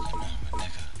motherfucking armor,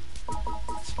 nigga.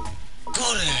 Some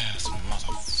good ass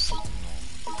motherfucking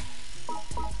armor.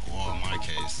 Well, in my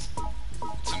case,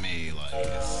 to me, like,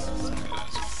 it's some good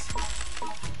ass.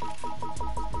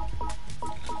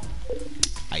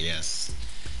 I guess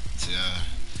to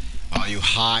all you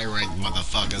high ranked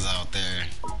motherfuckers out there,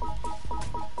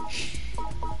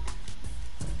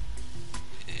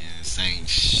 this ain't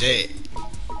shit.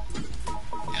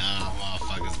 Y'all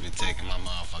motherfuckers be taking my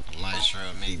motherfucking light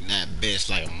shroom, eating that bitch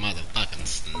like a motherfucking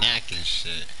snack and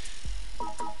shit.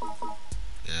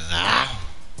 Just,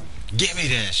 give me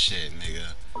that shit,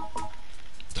 nigga.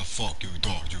 The fuck you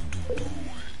thought you doing?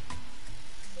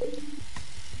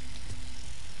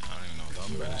 I don't even know what the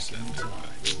fuck I said.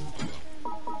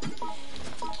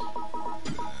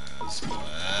 Let's go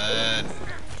ahead.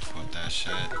 Put that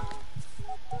shit.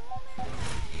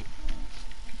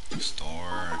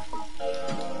 Store.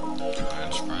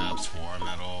 Iron scraps, war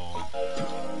metal.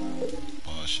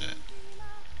 Bullshit.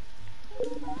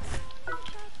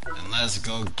 And let's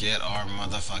go get our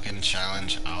motherfucking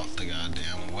challenge out the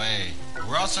goddamn way.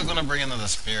 We're also gonna bring another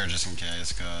spear just in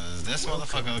case, cause this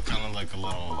motherfucker kind of like a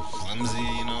little flimsy,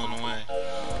 you know, in a way.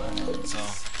 So,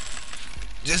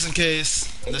 just in case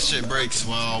this shit breaks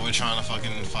while we're trying to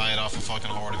fucking fight off a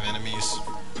fucking horde of enemies,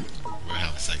 we'll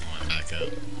have a second one back up.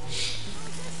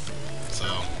 So,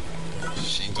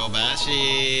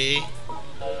 Shinkobashi.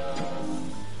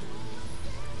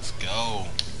 Let's go.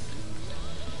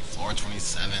 Floor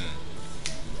 27.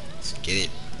 Let's get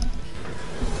it.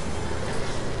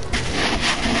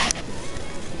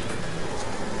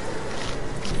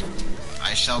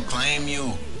 I shall claim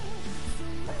you.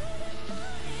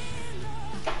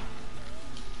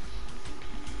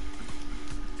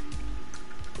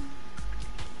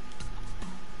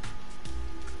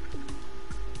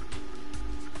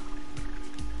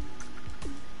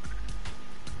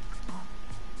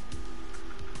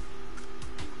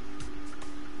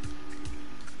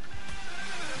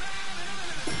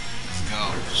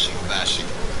 Shinkobashi.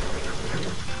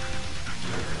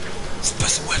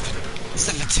 Special weapon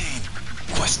 17.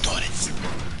 Quest audits.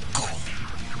 Go.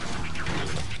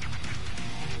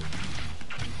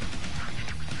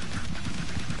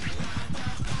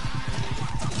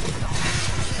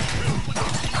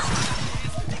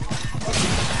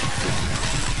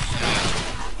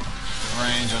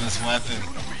 Range on this weapon.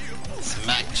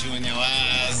 Smacked you in your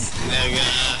ass, nigga.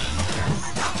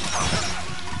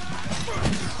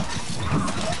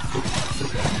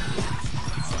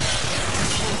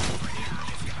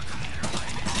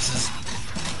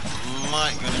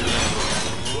 Might gonna be a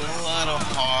little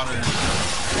harder.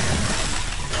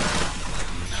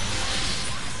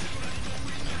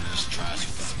 Just trash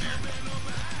with the spear.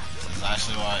 This is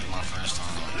actually like my first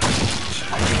time like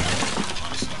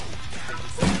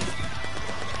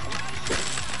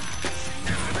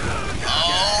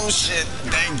oh shit,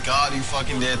 thank God you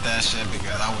fucking did that shit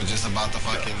because I was just about to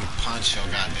fucking punch your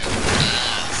goddamn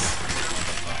ass.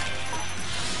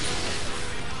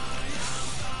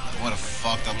 Would have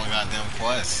fucked up my goddamn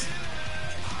quest.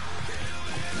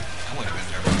 That would have been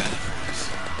very bad for us.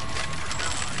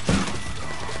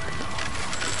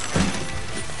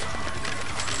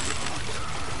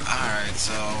 Alright,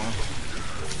 so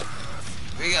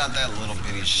we got that little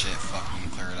bitty shit fucking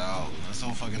cleared out. Let's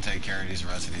go fucking take care of these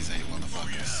rest of these 8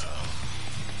 motherfuckers. So,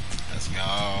 let's go.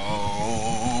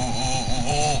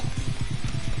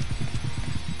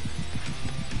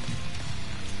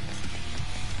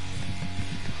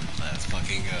 Let's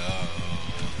fucking go.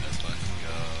 Let's fucking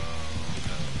go.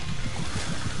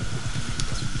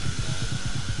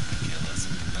 Kill us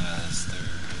some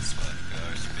bastards. Fuck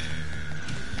our spear.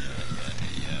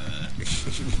 Yeah.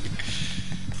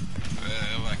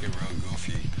 I'm like a real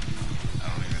goofy. I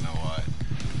don't even know why.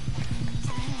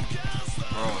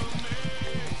 Bro.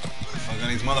 Where the fuck are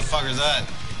these motherfuckers at?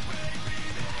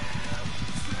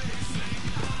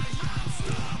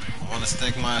 I wanna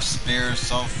stick my spear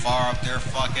so far up their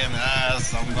fucking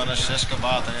ass, I'm gonna shish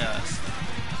kebab their ass.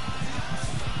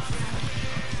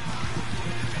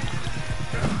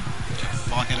 Get your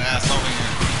fucking ass over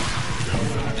here.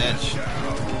 Bitch.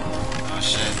 Oh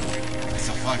shit. It's a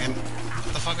fucking...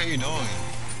 What the fuck are you doing?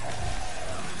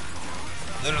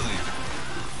 Literally.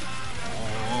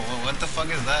 What the fuck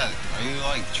is that? Are you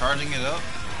like charging it up?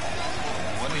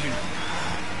 What are you...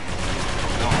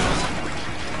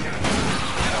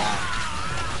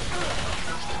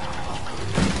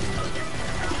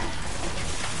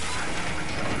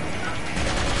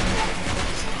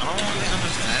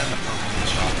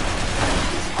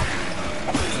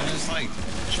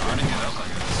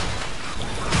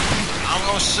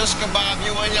 Shish kebab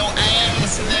you in your ass.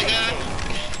 ass, nigga!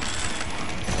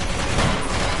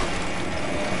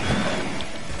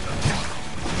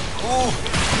 Ooh,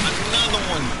 another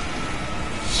one!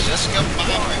 Just got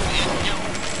power in your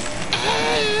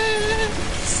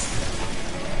ass!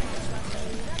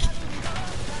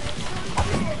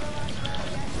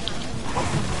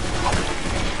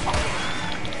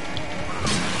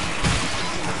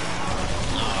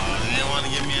 Oh, they didn't want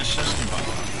to give me a Shishka ball.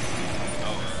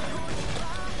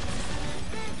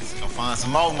 Let's go find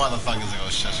some more motherfuckers to go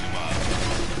Shishka ball.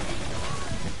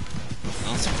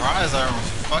 I'm surprised our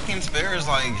fucking Spear is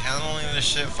like handling this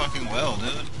shit fucking well,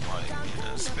 dude. Like,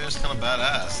 yeah, Spear's kind of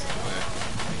badass. But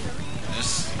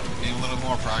just need a little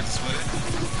more practice with it,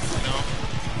 you know?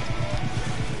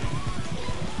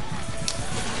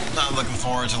 Not looking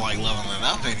forward to like leveling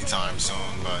up anytime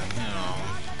soon, but you know,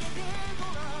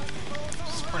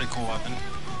 it's a pretty cool weapon.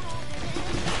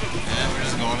 And we're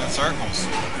just going in circles.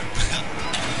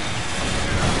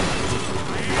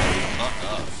 Fuck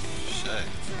up. Shit.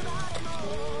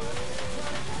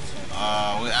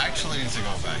 We actually need to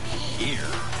go back here.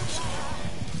 So.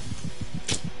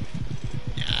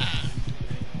 Yeah.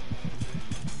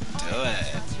 Do it.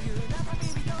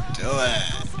 Do it.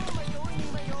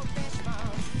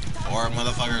 4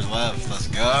 motherfuckers left. Let's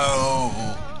go.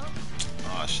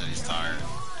 Oh shit, he's tired.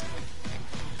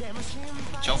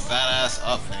 Get your fat ass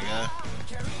up, nigga.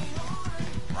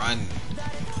 Run.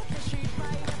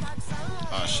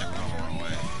 Oh shit, we're going the wrong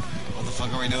way. What the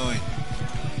fuck are we doing?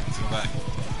 Let's go back.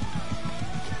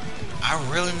 I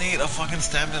really need a fucking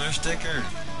stamina sticker.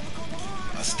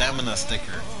 A stamina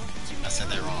sticker. I said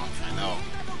that wrong. I know.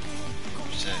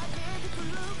 Shit.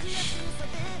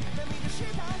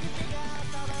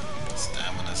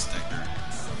 Stamina sticker.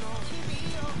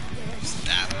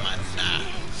 Stamina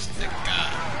sticker.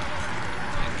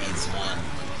 It needs one.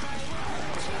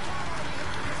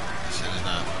 This shit is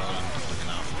not what I'm looking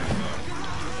out for.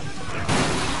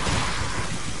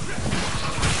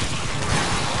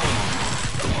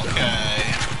 Okay.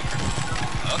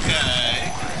 Okay.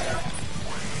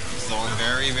 So in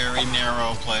very, very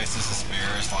narrow places, the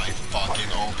Spear is like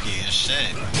fucking OP as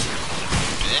shit.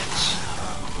 Bitch.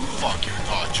 Fuck you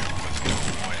thought you was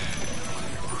doing.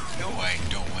 You ain't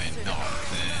doing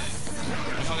nothing.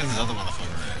 Where the fuck is this other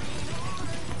motherfucker at?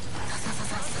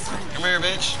 Come here,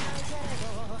 bitch.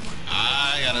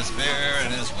 I got a Spear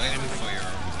and it's waiting for your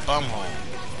bumhole.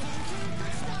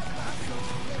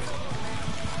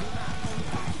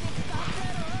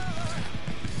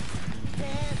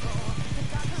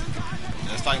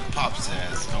 Just like Pop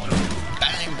says, going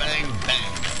bang, bang,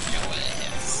 bang up your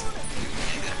ass.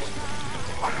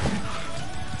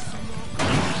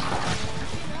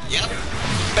 Yep.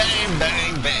 Bang,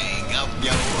 bang, bang up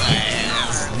your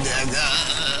ass, nigga.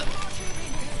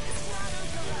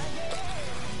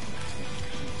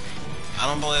 I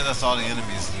don't believe that's all the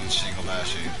enemies in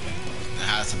Shigobashi. There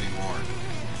has to be more.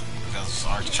 Because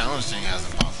our challenge thing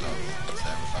hasn't popped up. It's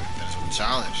never fucking finished with the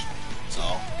challenge.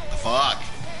 So, the fuck?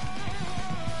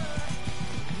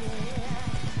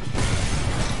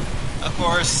 Of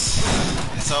course,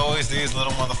 it's always these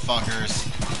little motherfuckers.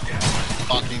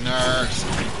 Fucking nerds.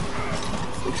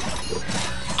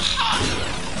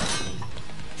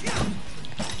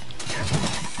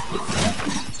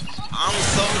 I'm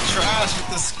so trash with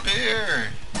the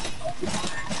Spear.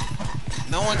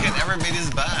 No one can ever be this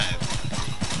bad.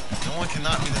 No one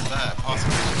cannot be this bad,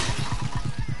 possibly.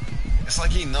 It's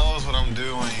like he knows what I'm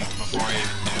doing before I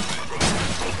even do it.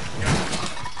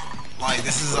 Like,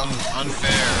 this is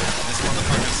unfair. This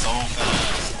motherfucker's so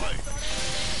fast. Like,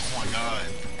 oh my god.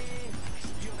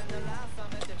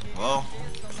 Well,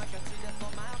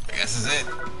 I guess this is it.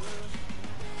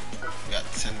 We got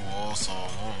 10 wool, so I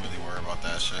won't really worry about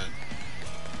that shit.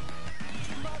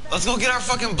 Let's go get our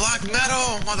fucking black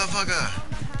metal, motherfucker!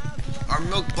 Our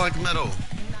milk black metal.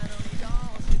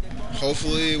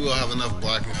 Hopefully we'll have enough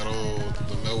black metal,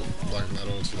 the milk black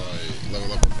metal to like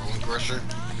level up our bone crusher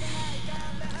to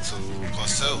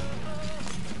 +2.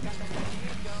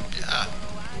 Yeah.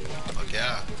 Fuck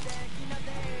yeah.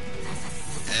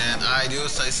 And I do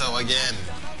say so again.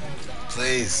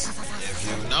 Please, if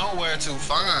you know where to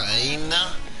find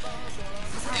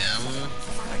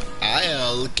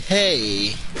MILK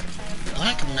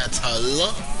black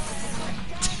metal,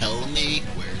 tell me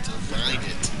where to find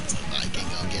it so I can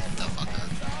go get the fucker.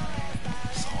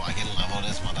 So I can level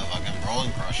this motherfucking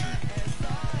rolling crusher.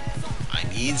 I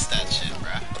needs that shit,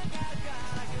 bruh.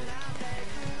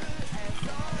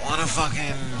 I wanna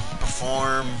fucking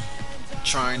perform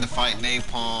trying to fight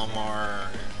Napalm or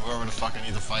whoever the fuck I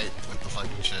need to fight with the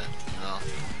fucking shit, you know?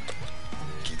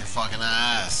 Keep your fucking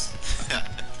ass.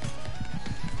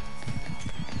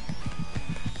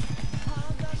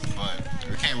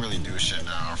 can't really do shit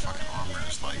now. Our fucking armor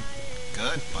is like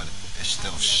good, but it's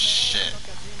still shit.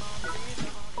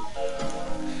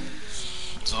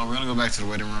 So we're gonna go back to the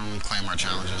waiting room and claim our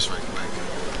challenges right quick.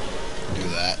 Do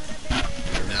that.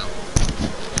 Now.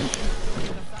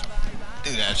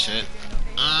 Do that shit.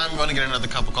 I'm gonna get another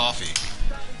cup of coffee.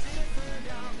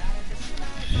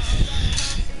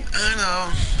 I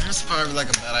know, it's probably like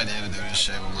a bad idea to do this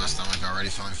shit with my stomach already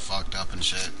feeling fucked up and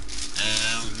shit.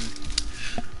 And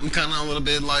I'm kinda a little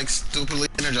bit like stupidly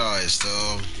energized,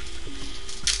 so.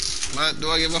 But do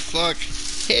I give a fuck?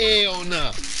 Hell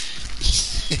no.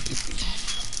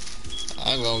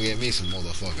 I'm gonna get me some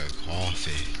motherfucking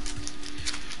coffee.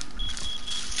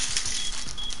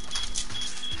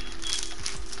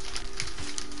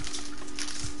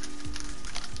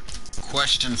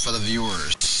 Question for the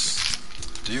viewers.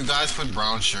 Do you guys put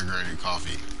brown sugar in your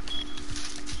coffee?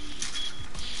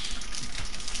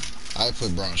 I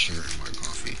put brown sugar in my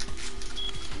coffee.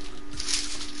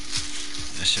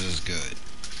 That shit is good.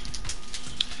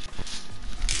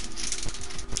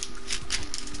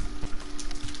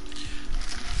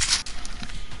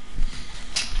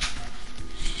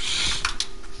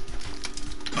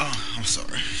 Oh, I'm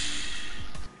sorry.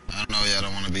 I don't know yet, I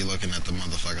don't want to be looking at the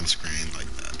motherfucking screen like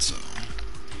that, so.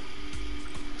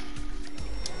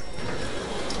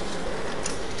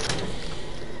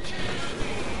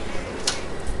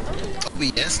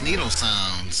 OBS needle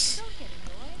sounds.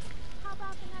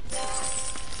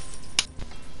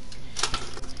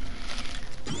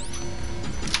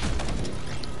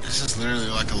 This is literally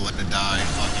like a Let It Die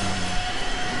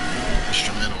fucking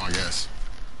instrumental, I guess.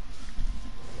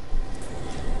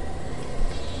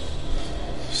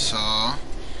 So, I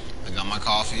got my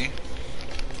coffee.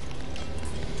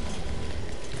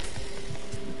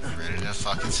 I'm ready to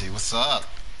fucking see what's up.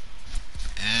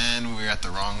 And we're at the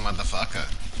wrong motherfucker.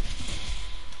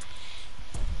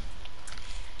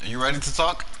 Are you ready to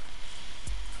talk?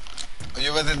 Are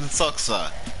you ready to talk,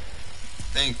 sir?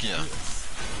 Thank you.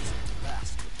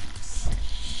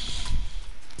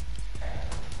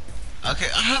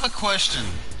 Okay, I have a question.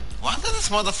 Why does this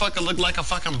motherfucker look like a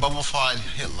fucking bubble-fied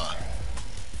Hitler?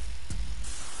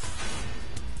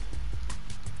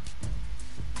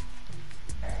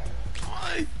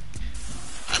 Why?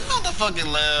 I know the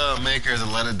fucking makers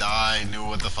of Let It Die knew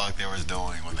what the fuck they was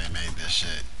doing when they made this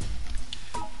shit.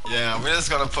 Yeah, we're just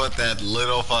gonna put that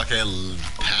little fucking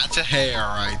patch of hair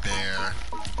right there.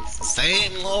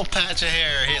 Same little patch of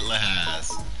hair Hitler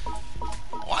has.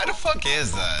 Why the fuck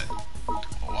is that?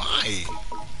 Why?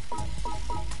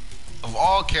 Of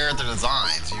all character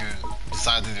designs, you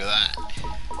decided to do that.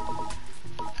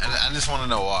 And I just want to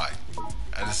know why.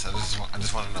 I just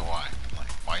want to know why.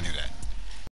 Like, why do that?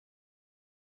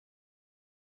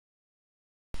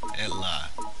 Hitler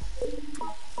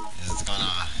is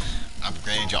gonna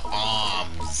upgrade your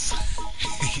arms.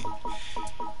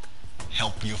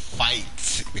 Help you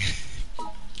fight.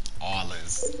 All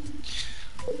this.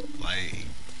 Like,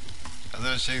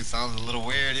 that shit sounds a little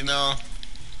weird, you know?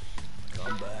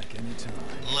 Come back anytime.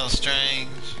 A little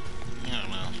strange. I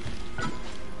don't know.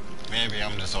 Maybe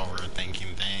I'm just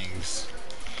overthinking things.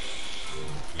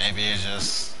 Maybe it's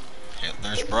just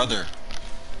Hitler's brother.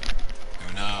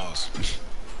 Who knows?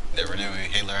 Never knew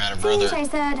Hitler had a brother. Same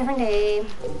chaser, different day. I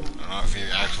don't know if he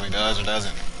actually does or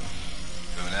doesn't.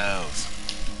 Who knows?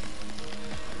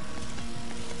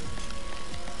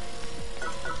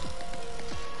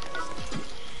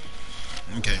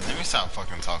 Okay, let me stop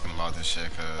fucking talking about this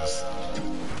shit, cause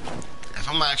if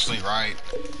I'm actually right,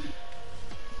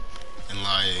 and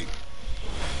like,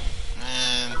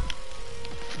 man,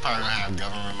 I'm probably gonna have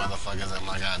government motherfuckers at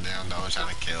my goddamn door trying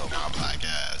to kill my black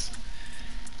ass.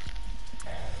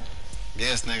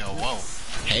 Yes, nigga, whoa.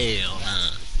 Hell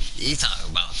nah. You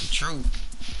talking about the truth.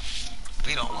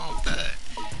 We don't want that.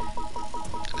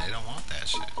 And they don't want that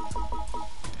shit.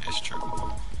 It's true.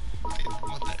 They don't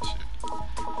want that shit.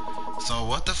 So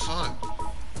what the fuck?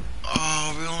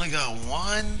 Oh, we only got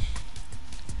one?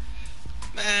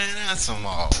 Man, that's some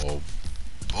old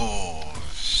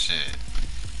bullshit.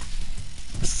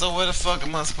 So where the fuck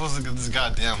am I supposed to get this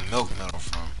goddamn milk metal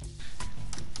from?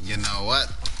 You know what?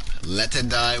 Let It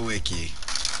Die Wiki.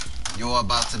 You're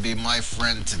about to be my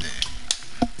friend today.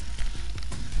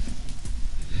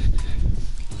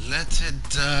 Let It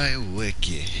Die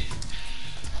Wiki.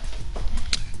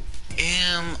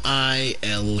 M-I-L-K.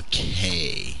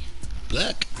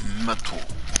 Black metal.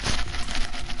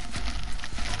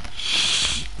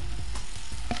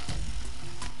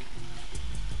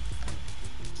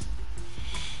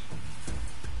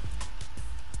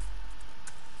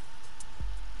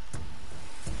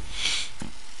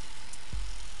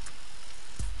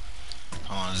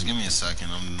 Hold on, just give me a second.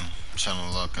 trying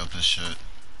to look up this shit.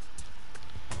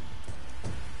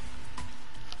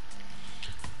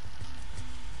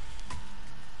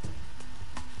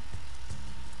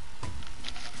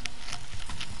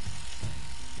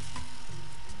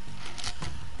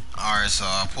 Alright, so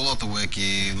I pull up the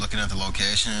wiki, looking at the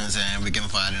locations, and we can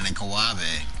find it in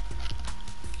Kawabe.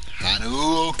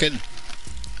 Hadouken!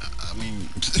 I mean,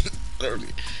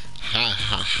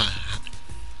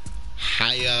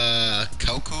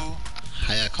 Hayakoku,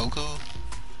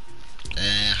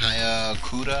 and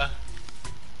Hayakuda,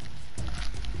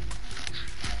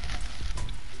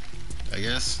 I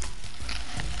guess.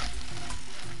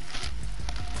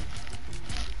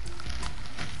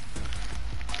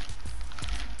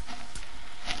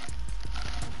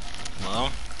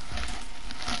 Well,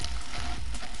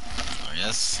 I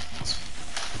guess.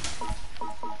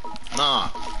 Nah.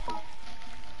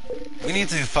 We need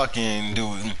to fucking do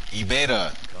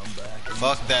Ibeta.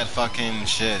 Fuck that fucking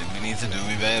shit. We need to do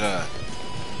Ibeta.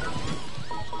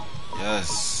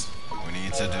 Yes. We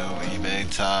need to do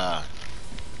Ibeta.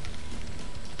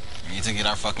 We need to get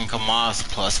our fucking Kamas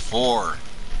 +4.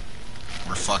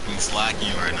 We're fucking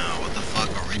slacking right now. What the fuck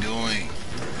are we doing?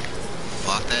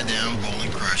 Fuck that damn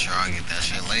Golden Crusher. I'll get that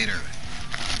shit later.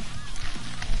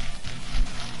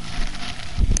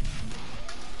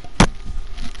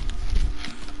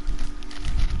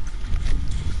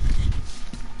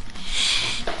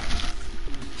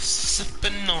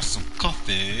 Sipping on some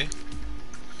coffee.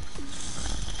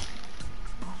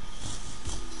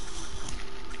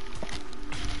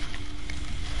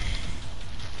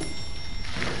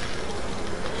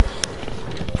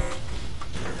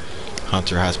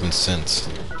 Hunter has been sent.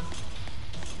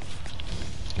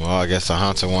 Well, I guess the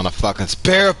hunter wanna fucking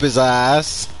spare up his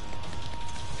ass.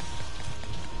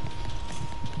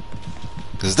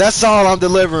 Cause that's all I'm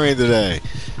delivering today.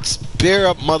 Spear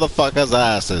up motherfuckers'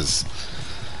 asses.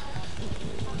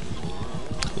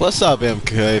 What's up,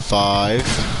 MK5?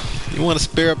 You wanna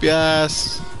spear up your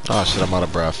ass? Oh shit, I'm out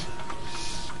of breath.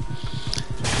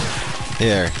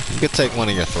 Here, you can take one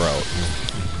in your throat.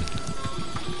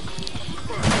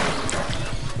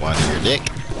 One in your dick,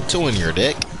 two in your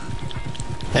dick,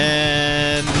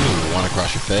 and one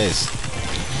across your face.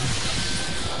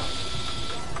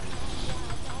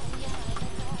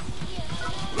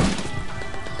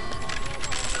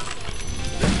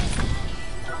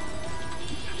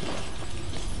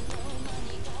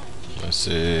 Let's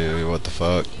see, what the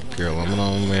fuck? Pure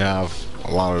aluminum, we have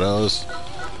a lot of those.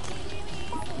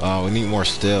 We need more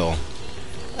steel.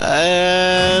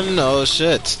 And oh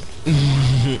shit.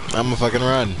 I'ma fucking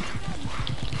run.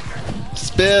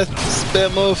 Spit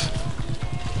move.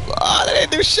 Oh, they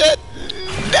didn't do shit.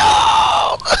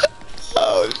 No!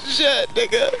 Oh shit,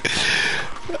 nigga.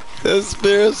 This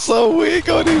spear is so weak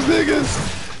on these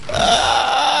niggas.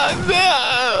 Ah,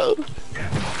 no!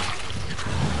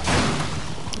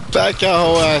 Back your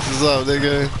whole asses up,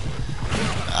 nigga.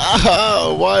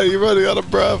 Oh, why are you running out of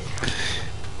breath?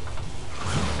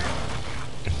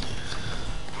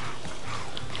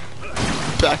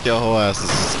 Back your whole asses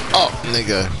up,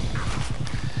 nigga.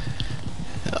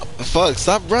 Fuck,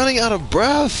 stop running out of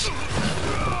breath.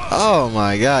 Oh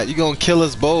my god, you gonna kill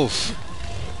us both.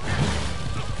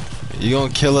 You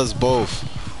gonna kill us both.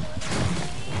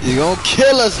 You gonna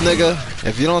kill us, nigga,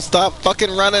 if you don't stop fucking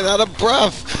running out of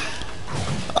breath.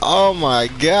 Oh my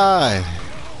god.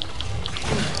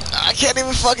 I can't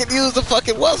even fucking use the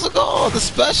fucking, what's it called? The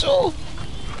special?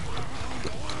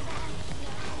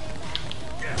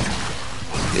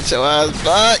 Get your ass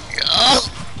back. Oh.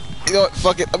 You know what?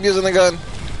 Fuck it. I'm using the gun.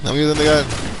 I'm using the gun.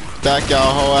 Back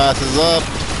y'all whole asses up.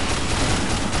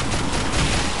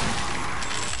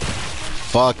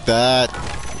 Fuck that.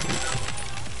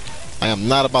 I am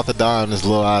not about to die on this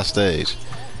little ass stage.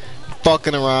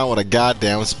 Fucking around with a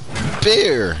goddamn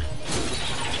spear.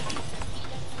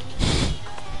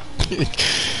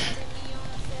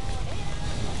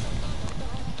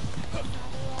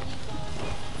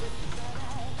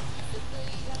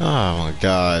 Oh my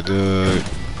god, dude.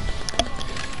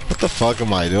 What the fuck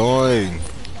am I doing?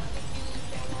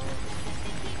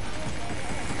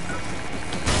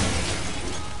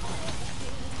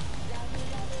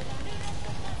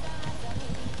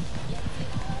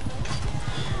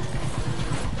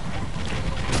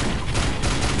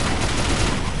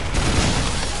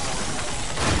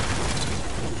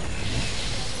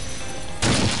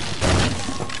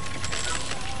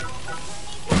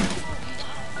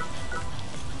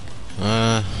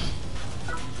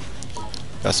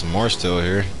 Got some more still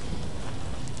here.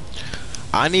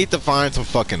 I need to find some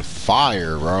fucking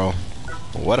fire, bro.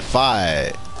 What a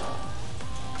fight.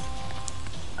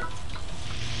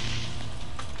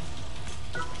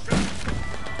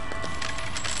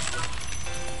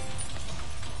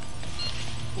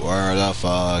 Where the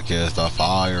fuck is the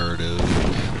fire, dude?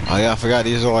 Oh yeah, I forgot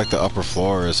these are like the upper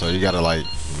floors, so you gotta like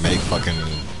make fucking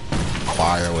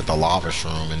fire with the lava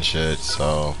shroom and shit,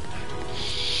 so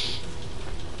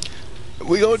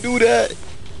we gonna do that.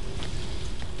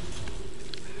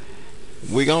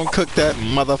 We gonna cook that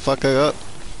motherfucker up.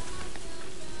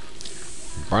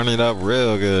 Burn it up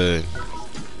real good.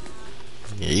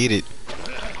 Eat it.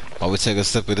 While we take a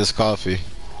sip of this coffee.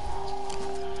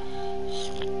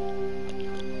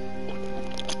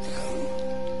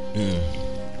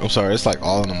 I'm sorry, it's like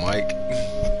all in the mic.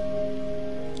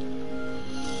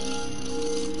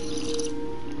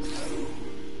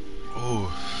 Ooh,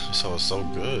 this is so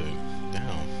good.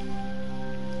 Damn.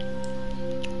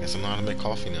 Guess I know how to make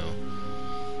coffee now.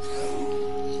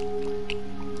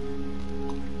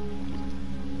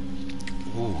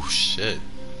 Ooh, shit.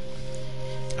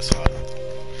 That's hot.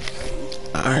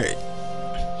 Alright.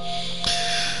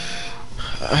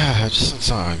 Just in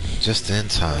time. Just in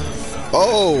time.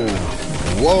 Oh!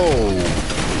 Whoa!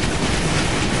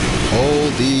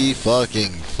 Hold the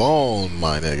fucking phone,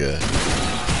 my nigga.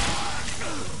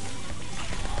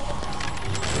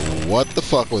 What the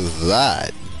fuck was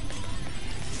that?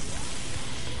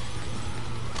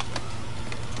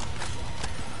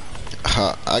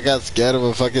 I got scared of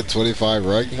a fucking 25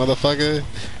 rank, motherfucker.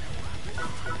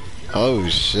 Oh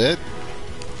shit.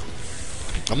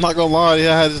 I'm not gonna lie, he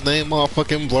had his name all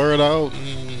fucking blurred out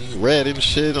and red and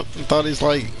shit. I thought he's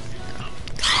like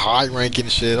high ranking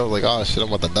shit. I was like, oh shit, I'm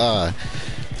about to die.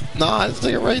 Nah, this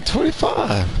nigga ranked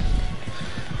 25.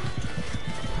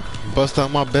 Bust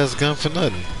out my best gun for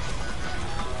nothing.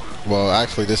 Well,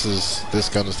 actually, this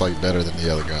gun is like better than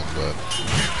the other gun, but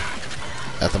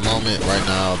at the moment, right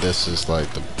now, this is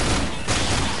like the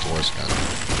worst gun.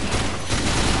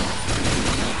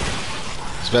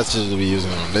 Especially to be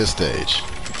using it on this stage.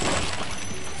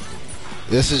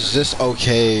 This is just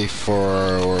okay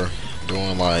for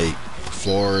doing like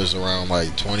floors around like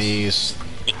 20s,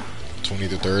 20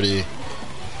 to 30.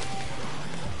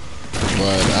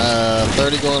 But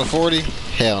 30 going to 40?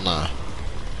 Hell nah.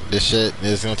 This shit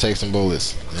is gonna take some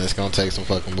bullets. And it's gonna take some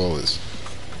fucking bullets.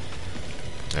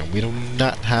 And we do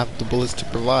not have the bullets to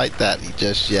provide that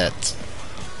just yet.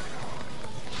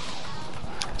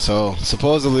 So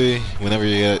supposedly, whenever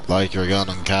you get like your gun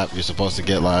on cap, you're supposed to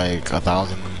get like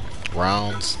 1,000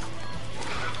 rounds.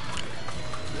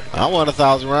 I want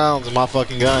 1,000 rounds in my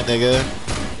fucking gun, nigga.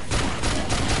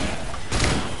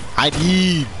 I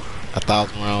need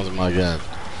 1,000 rounds in my gun.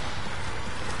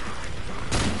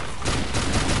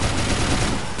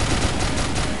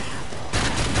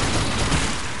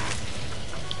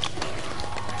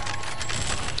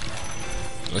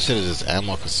 This shit is just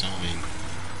ammo consuming.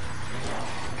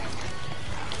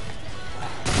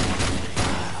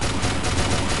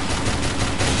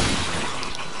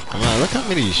 I mean, look how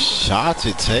many shots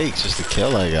it takes just to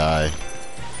kill that guy.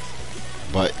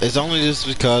 But it's only just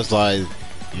because, like,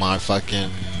 my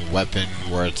fucking weapon,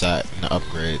 where it's at in the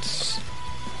upgrades,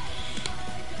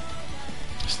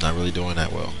 it's not really doing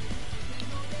that well.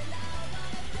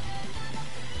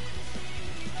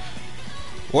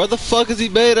 Where the fuck is he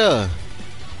beta?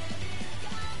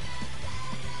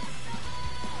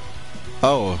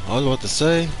 Oh, I was about to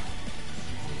say,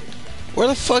 where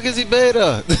the fuck is he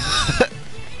beta?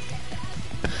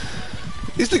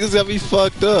 These niggas got me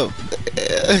fucked up.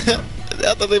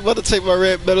 I thought they about to take my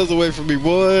red medals away from me,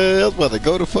 boy. I was about to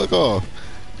go the fuck off.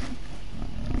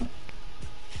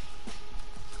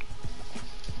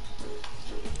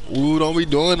 Ooh, don't be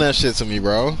doing that shit to me,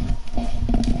 bro.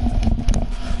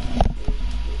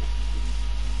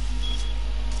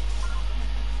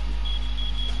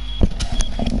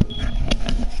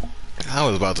 I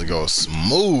was about to go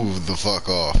smooth the fuck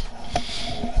off.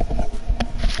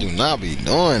 Do not be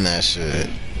doing that shit.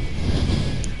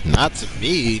 Not to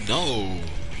me, no.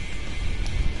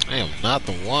 I am not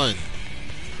the one.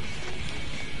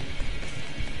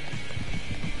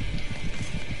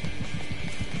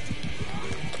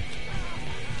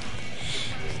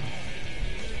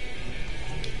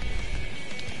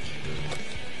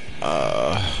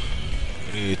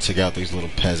 We need to take out these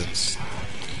little peasants.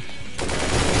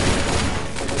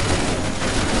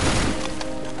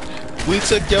 We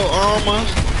took your armor,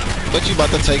 but you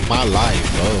about to take my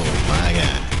life. Oh my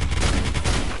god.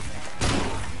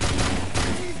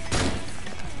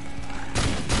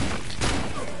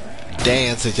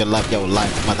 Dance if you love your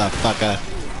life, motherfucker.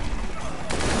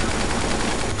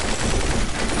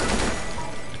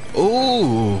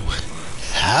 Ooh.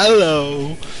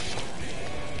 Hello.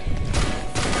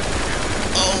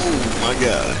 Oh my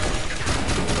god.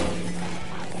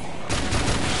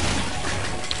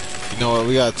 know what?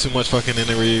 We got too much fucking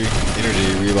energy.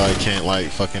 We like can't like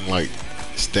fucking like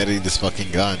steady this fucking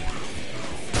gun.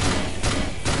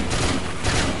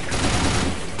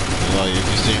 Like if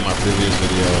you seen my previous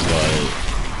videos, like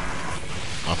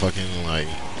my fucking like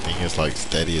thing is like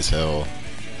steady as hell.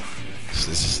 This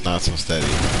is not so steady.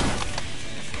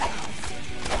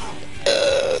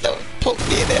 Don't poke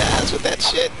me in the ass with that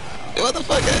shit,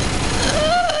 motherfucker.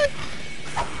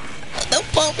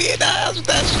 Don't poke me in the ass with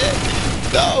that shit.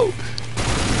 No.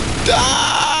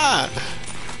 Die.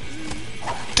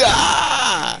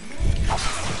 Die.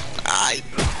 I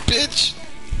bitch.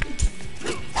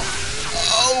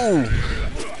 Oh,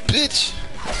 bitch.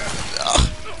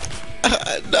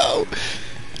 No,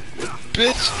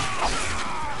 bitch.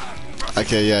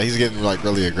 Okay, yeah, he's getting like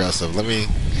really aggressive. Let me,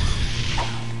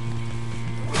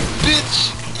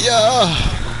 bitch.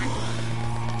 Yeah.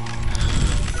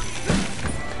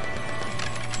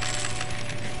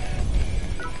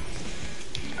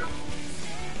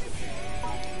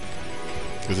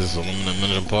 Is this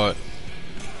aluminum part?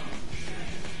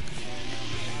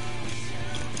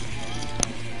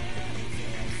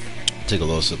 Take a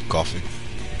little sip of coffee.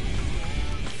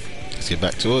 Let's get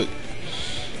back to it.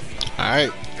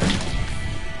 Alright.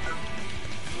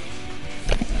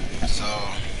 So,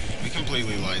 we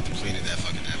completely like depleted that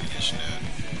fucking ammunition there.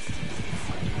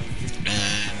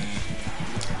 And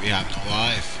we have no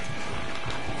life.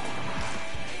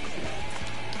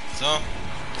 So,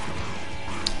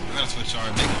 we're gonna switch our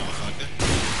big motherfucker.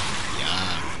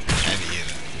 Yeah, heavy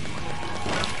hitter.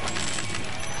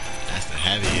 That's the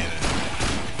heavy hitter.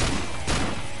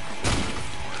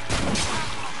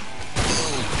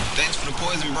 Thanks for the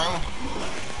poison, bro.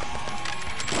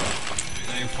 You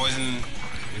know, your poison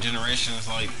regeneration is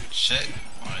like shit.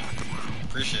 Like,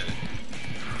 appreciate it.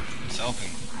 It's helping.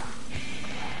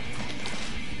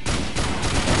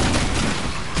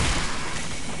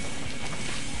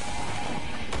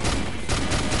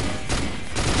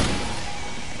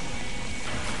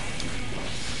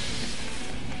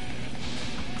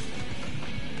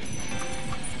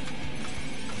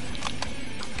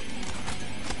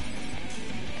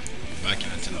 Back in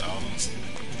the 10,000s.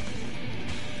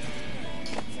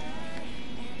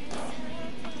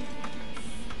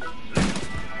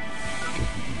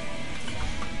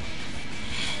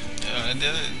 Yeah, I did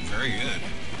it very good,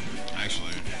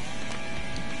 actually.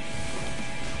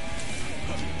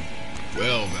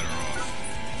 Well better off.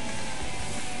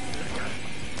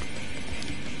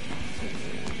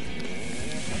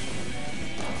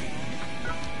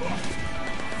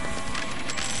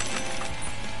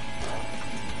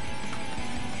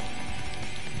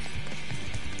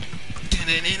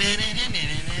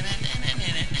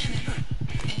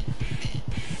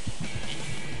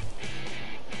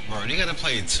 Bro, you gotta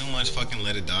play too much fucking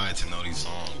Let It Die to know these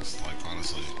songs, like,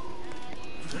 honestly.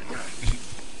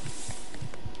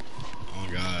 Oh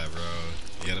god, bro.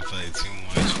 You gotta play too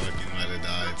much fucking Let It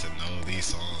Die to know these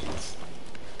songs.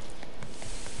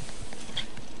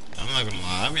 I'm not gonna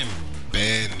lie, I've been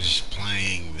binge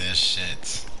playing this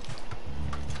shit.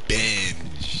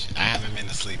 Binge. I haven't been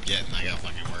to sleep yet and I got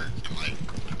fucking work in like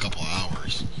a couple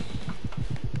hours.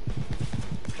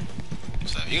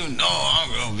 So you know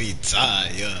I'm gonna be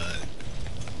tired.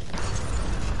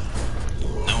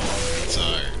 No, I'm gonna be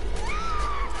tired.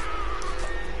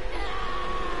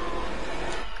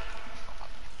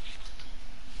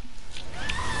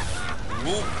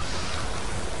 Whoop.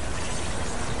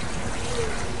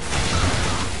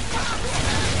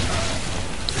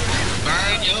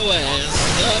 Burn your ass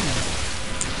up,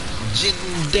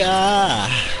 Jinda.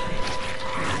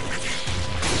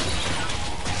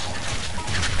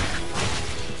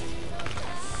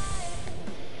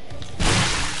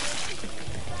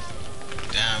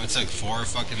 Damn, it took 4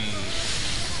 fucking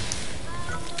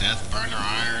Death Burner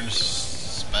Iron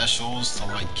specials to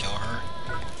like kill her.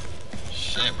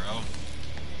 Shit, bro.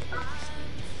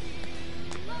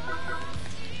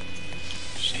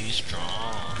 She's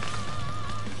strong.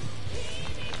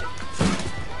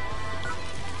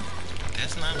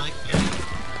 That's not like me.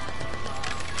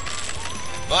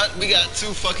 But we got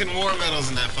 2 fucking war medals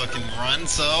in that fucking run,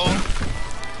 so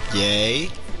yay.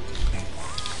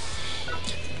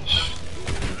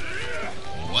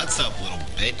 What's up, little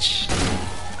bitch?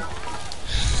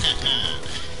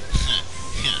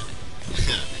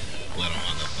 Little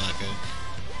motherfucker.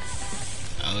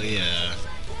 Oh yeah.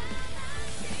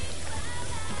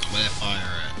 Where that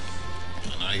fire at?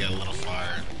 I know you got a little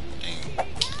fire. Dang.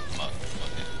 Fuck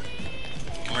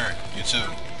it. Come here, you too.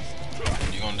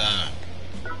 You gonna die.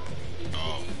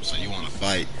 Oh, so you wanna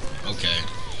fight. Okay.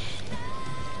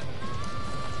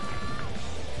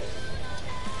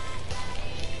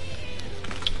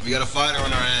 We got a fighter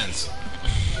on our hands.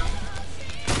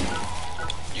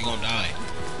 You gonna die.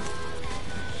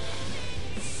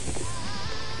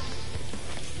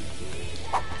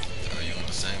 Are you in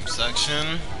the same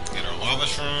section? Get our lava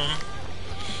shroom.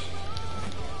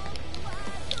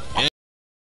 And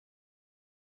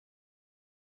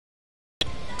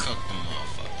cook them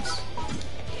motherfuckers.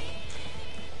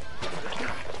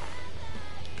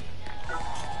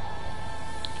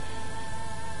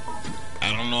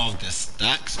 I don't know if this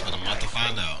stacks, but I'm about to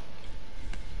find out.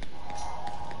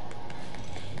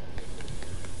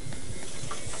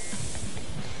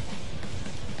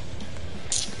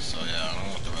 So yeah, I don't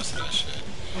want the rest of that shit.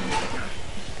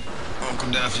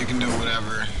 Uncle Def, you can do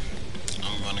whatever.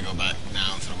 I'm gonna go back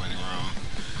down to the waiting room.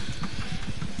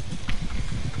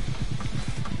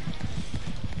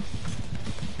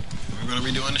 We're gonna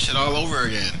be doing this shit all over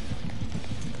again.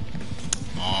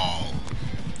 All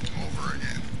over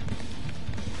again.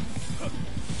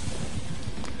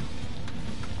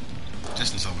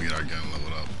 Just until we get our gun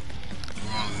leveled up.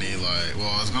 We're gonna need like,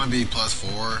 well, it's gonna be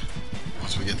 +4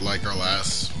 once we get like our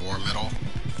last war medal.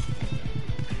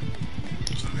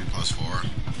 It's gonna be +4.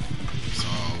 So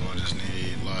we'll just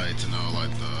need like to know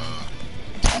like the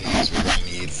things we're gonna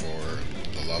need for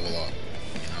the level up,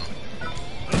 you know.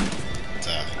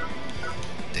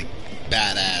 The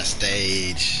badass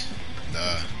stage,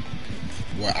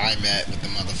 where I'm at with the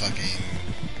motherfucking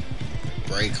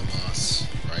Breakamas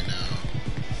right now.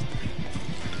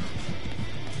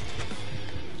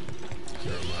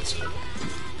 Hiromatsu.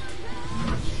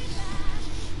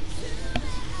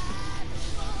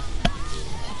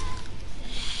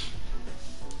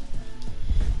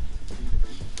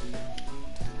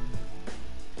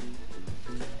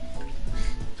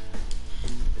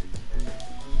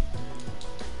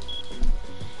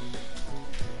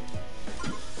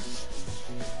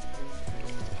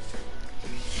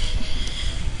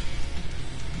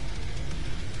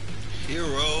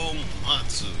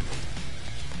 Hiromatsu.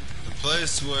 The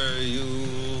place where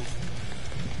you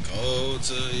go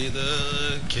to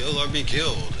either kill or be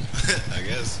killed. I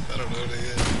guess. I don't know what it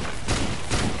is.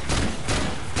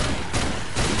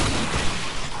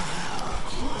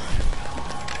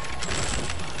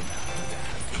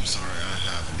 I'm sorry, I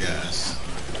have gas.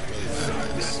 Really bad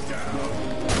gas.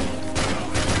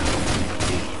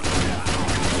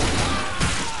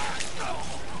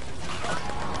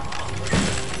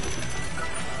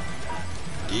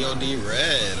 DOD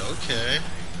red, okay.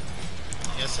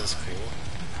 I guess that's cool.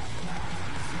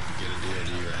 Get a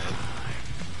DOD red.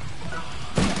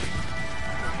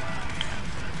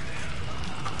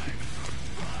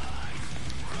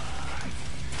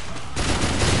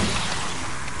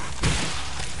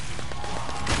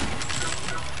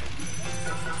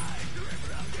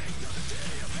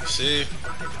 See?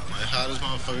 Like, how this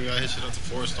motherfucker got his shit up to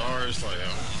 4 stars? Like, I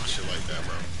don't want shit like that,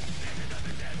 bro.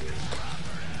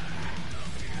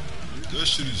 That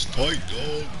shit is tight,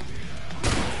 dog.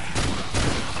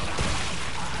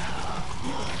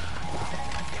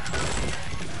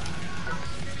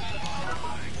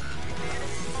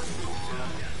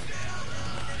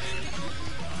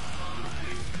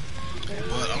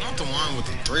 But I want the one with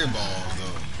the 3 balls,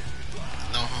 though.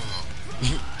 No homo.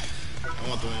 I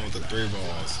want the one with the 3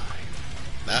 balls.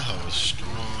 That hoe is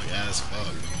strong as fuck,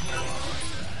 though.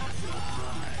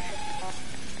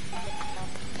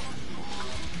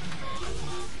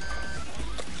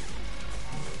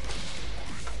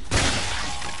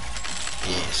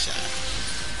 Headshot.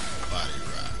 Body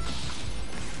rock.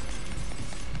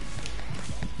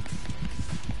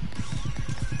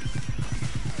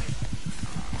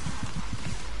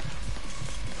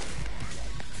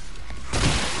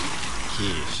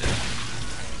 Headshot.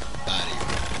 Body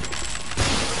rock.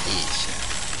 Headshot.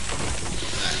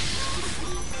 Body rock.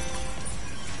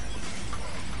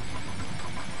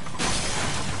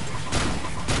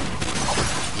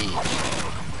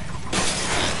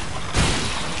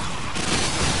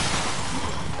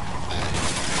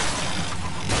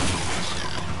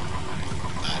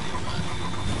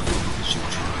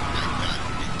 Headshot.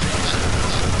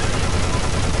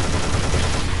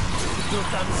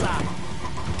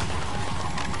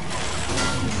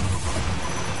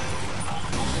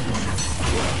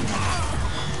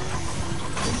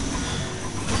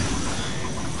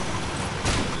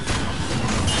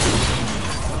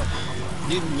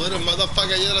 You little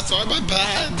motherfucker, you just saw my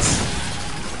pads.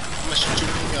 I'm gonna shoot you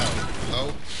in the eye. Hello?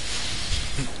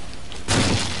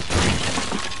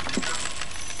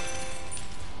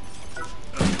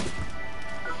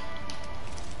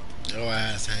 Your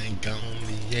ass ain't gonna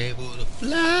be able to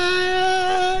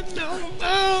fly no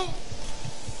more.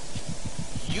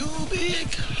 You be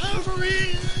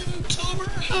covering Tober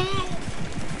Hall.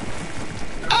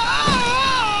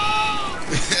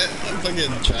 quit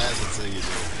getting trash until you do.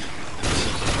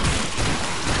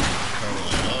 Probably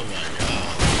like, oh my god.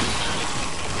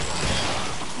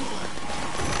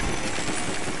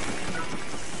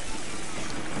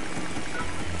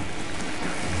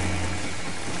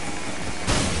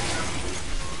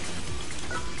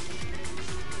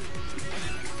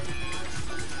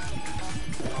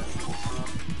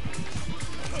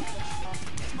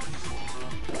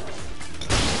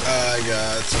 I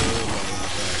got too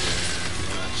motherfucking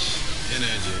much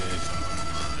energy for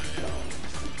my own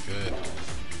good.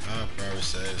 I'll probably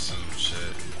say some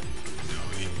shit you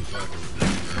don't even fucking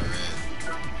remember it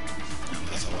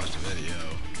unless I watch the video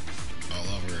all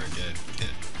over again.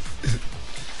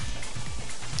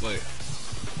 But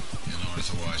in order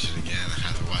to watch it again, I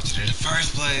have to watch it in the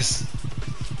first place.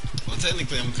 Well,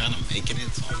 technically, I'm kind of making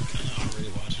it, so I'm kind of already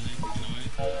watching it in a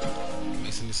way.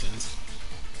 Makes any sense?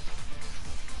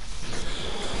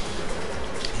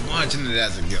 I'm watching it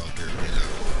as a go through, you know,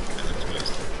 as a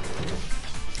twist.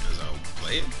 As I'll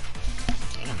play it.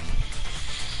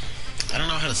 I don't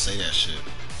know how to say that shit.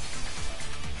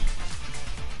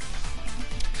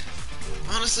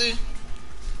 Honestly,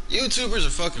 YouTubers are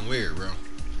fucking weird, bro.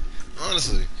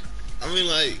 Honestly. I mean,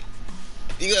 like,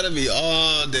 you gotta be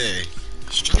all day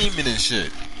streaming and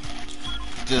shit.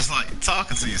 Just like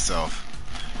talking to yourself.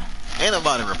 Ain't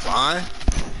nobody replying.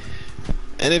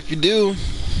 And if you do,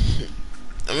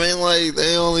 I mean, like,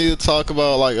 they only talk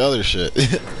about, like, other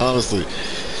shit. Honestly.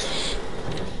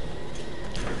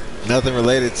 Nothing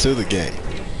related to the game.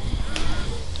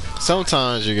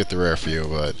 Sometimes you get the rare few,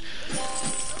 but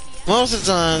most of the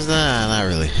times, nah, not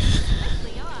really.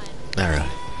 Not really.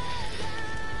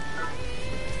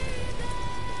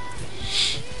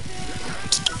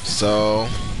 So,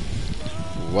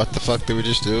 what the fuck did we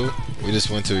just do? We just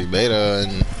went to beta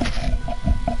and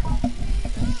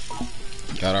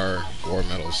got our 4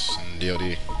 medals in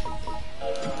DOD.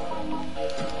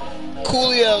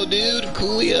 Coolio, dude.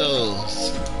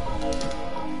 Coolios.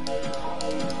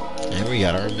 And we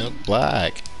got our milk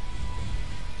black.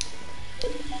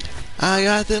 I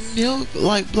got the milk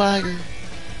like blacker.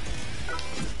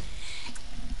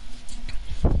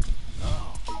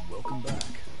 Oh, welcome back.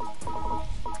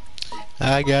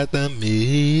 I got the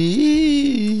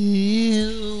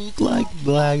milk like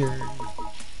blacker.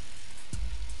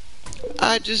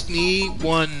 I just need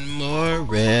one more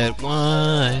red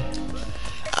wine.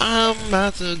 I'm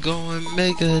about to go and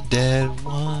make a dead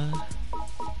one.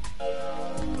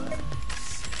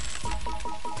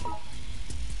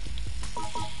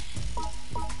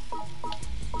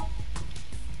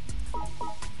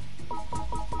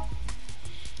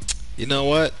 You know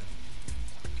what?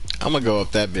 I'm gonna go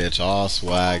up that bitch all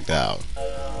swagged out.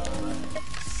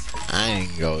 I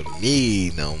ain't gonna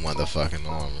need no motherfucking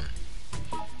armor.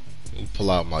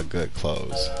 Pull out my good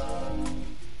clothes.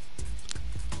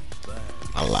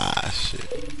 I lie,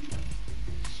 shit.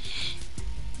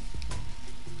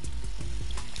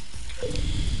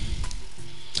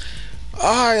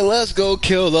 Alright, let's go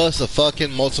kill us a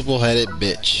fucking multiple headed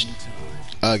bitch.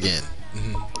 Again.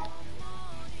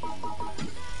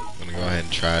 Gonna go ahead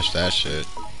and trash that shit.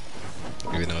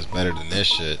 Even though it's better than this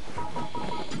shit.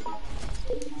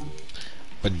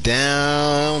 But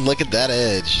damn, look at that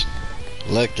edge.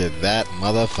 Look at that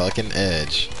motherfucking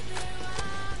edge.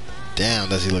 Damn,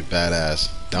 does he look badass,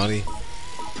 don't he?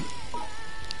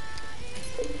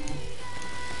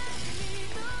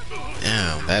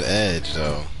 Damn, that edge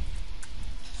though.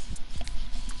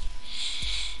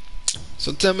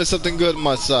 So tell me something good,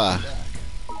 Masa.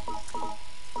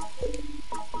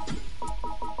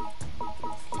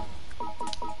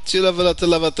 You level up to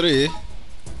level 3.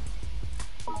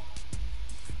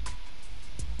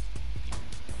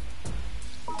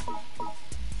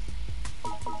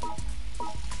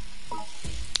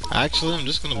 Actually, I'm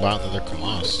just gonna buy another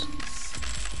Kamas.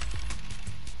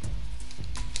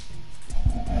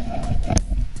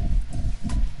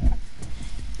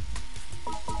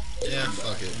 Yeah,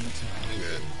 fuck it. I'm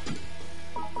good.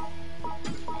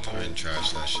 Go ahead and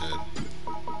trash that shit.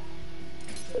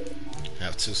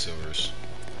 Have 2 silvers.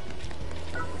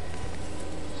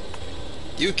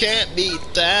 You can't beat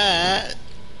that.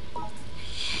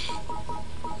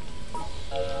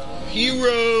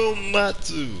 Hiro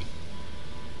Matsu.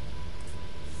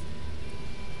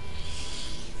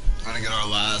 Trying to get our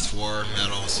last 4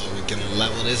 medals so we can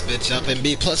level this bitch up and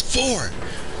be +4.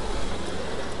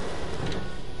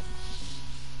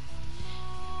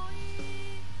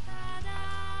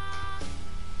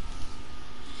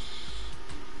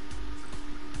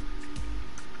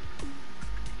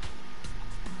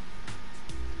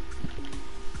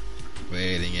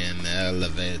 Waiting in the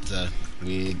elevator,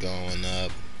 we going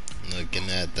up, looking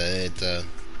at the data.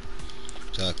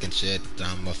 Talking shit,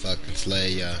 I'ma fucking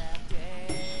slay ya.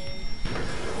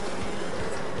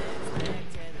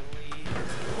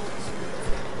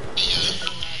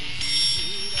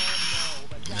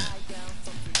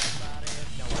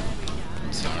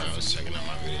 Sorry, I was checking out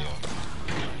my video.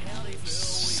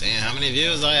 Saying how many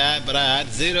views I had, but I had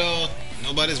 0.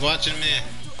 Nobody's watching me.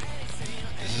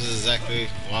 This is exactly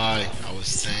why I was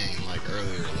saying like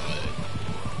earlier, like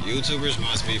YouTubers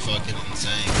must be fucking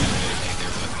insane when they make their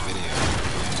fucking video.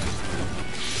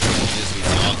 They just be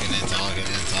talking and talking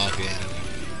and talking.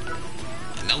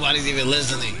 And nobody's even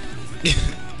listening.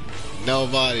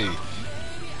 Nobody.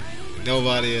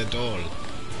 Nobody at all.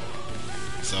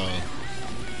 So,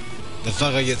 the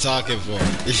fuck are you talking for?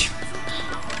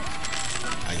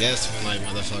 I guess when like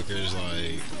motherfuckers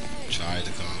like try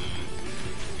to come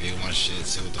view my shit,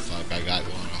 see what the fuck I got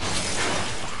going on.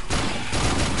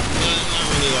 But I'm not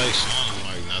really like showing them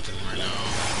like nothing right now.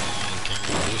 I can't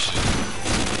really do shit.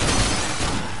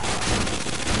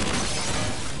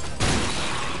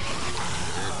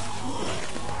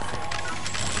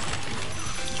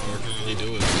 All I can really do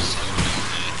is just go down there.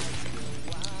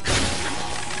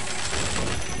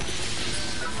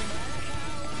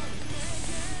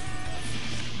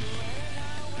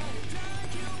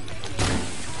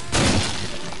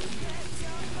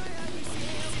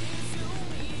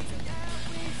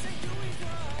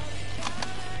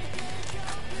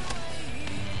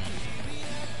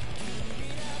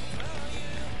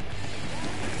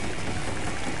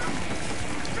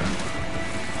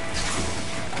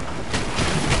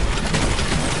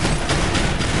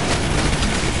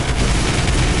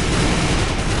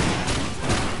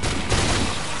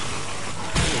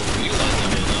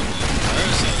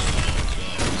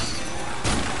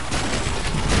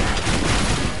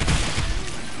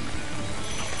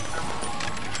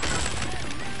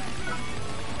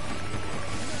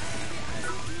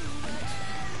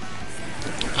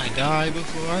 Die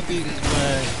before I beat his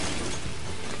way.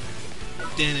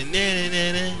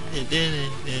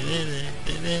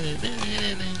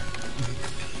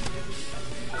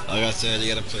 Like I said, you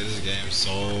gotta play this game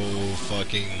so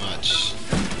fucking much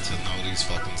to know these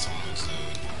fucking songs,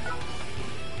 dude.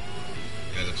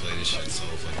 You gotta play this shit so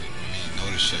fucking. I mean,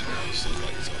 know this shit so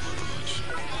fucking much.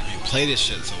 I mean, play this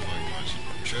shit so fucking much.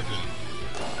 I'm tripping.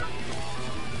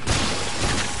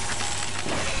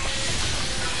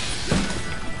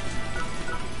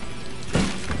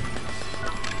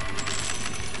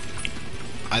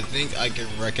 I think I can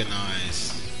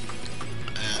recognize,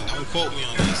 and don't quote me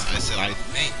on this, I said I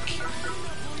think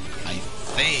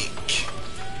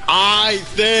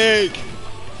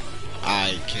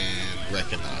I can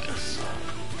recognize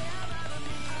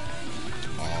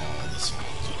all the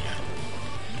songs on here.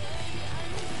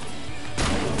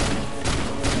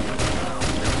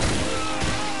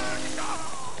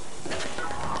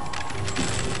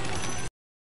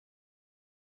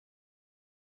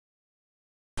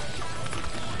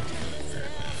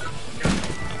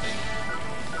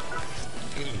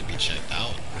 You need to be checked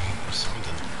out or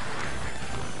something.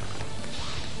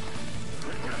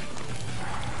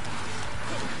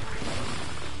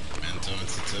 Mental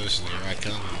institution, here I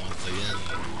come once again.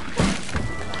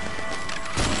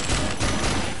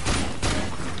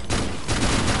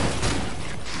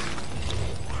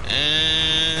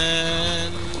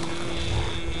 And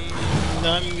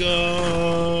I'm going.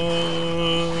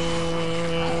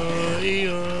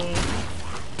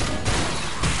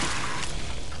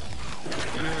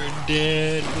 You're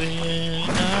dead when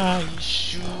I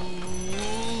shoot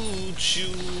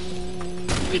you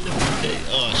in the face.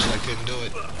 Oh shit, I couldn't do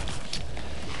it.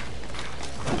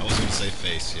 I was gonna say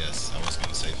face, yes. I was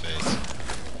gonna say face.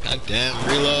 Goddamn,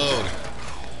 reload.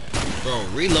 Bro,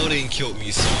 reloading killed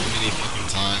me so many fucking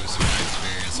times in my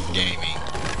experience of gaming.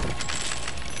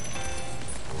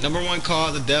 #1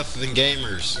 cause of death in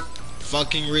gamers.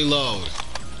 Fucking reload.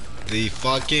 The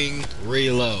fucking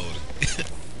reload.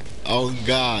 Oh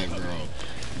god, bro.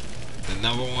 The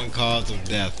 #1 cause of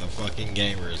death of fucking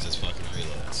gamers is fucking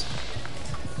reloads.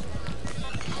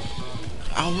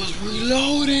 I was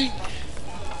reloading.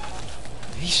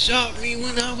 He shot me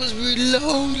when I was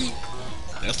reloading.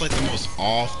 That's like the most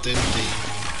often thing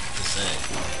to say.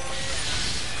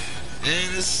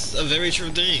 And it's a very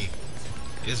true thing.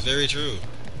 It's very true.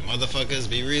 Motherfuckers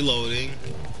be reloading.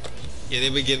 Yeah, they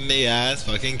be getting their ass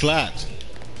fucking clapped.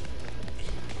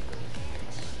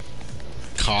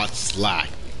 Caught slack.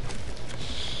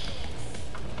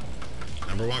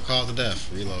 #1 cause of death,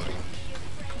 reloading.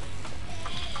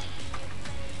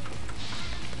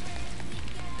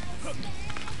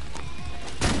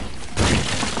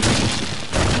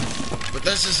 But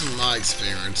that's just in my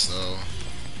experience, though.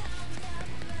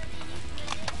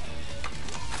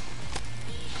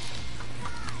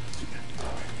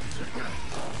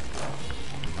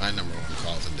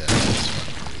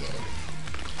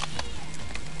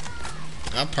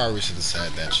 I probably should have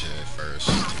said that shit first,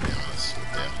 to be honest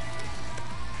with you.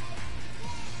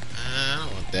 I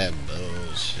don't want that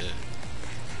bullshit.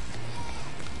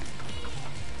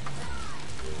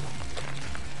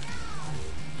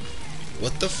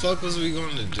 What the fuck was we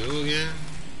going to do again?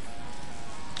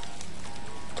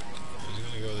 I was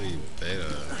gonna go to the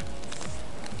beta.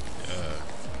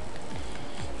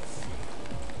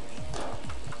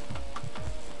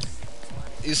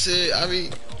 You see, I be,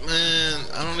 man,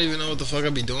 I don't even know what the fuck I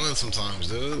be doing sometimes,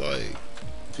 dude. Like,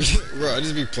 bro, I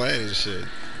just be playing this shit.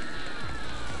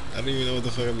 I don't even know what the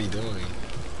fuck I be doing.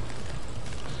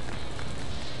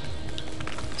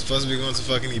 Supposed to be going to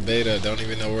fucking beta. Don't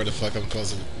even know where the fuck I'm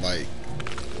supposed to, like,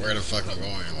 where the fuck I'm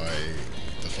going. Like,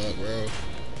 the fuck, bro?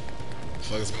 What the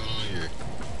fuck is going on here?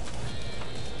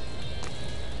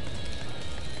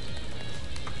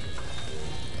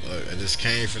 Look, I just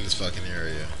came from this fucking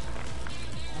area.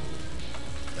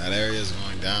 That area is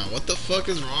going down. What the fuck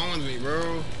is wrong with me,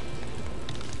 bro?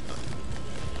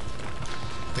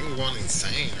 I think I'm going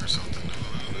insane or something. I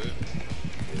don't know, dude.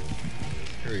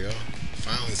 Here we go.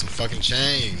 Finally, some fucking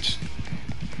change.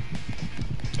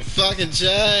 Some fucking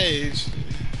change.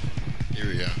 Here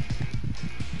we go.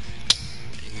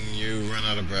 You run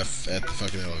out of breath at the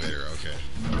fucking elevator. Okay.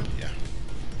 Yeah.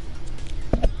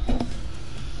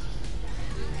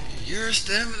 Your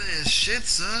stamina is shit,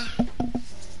 sir.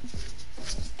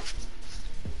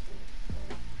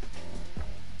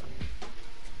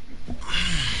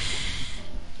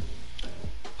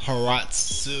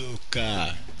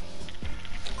 Haratsuka.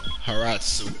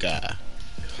 Haratsuka.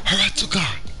 Haratsuka.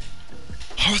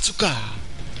 Haratsuka.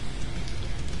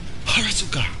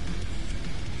 Haratsuka.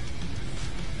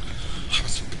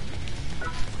 Haratsuka.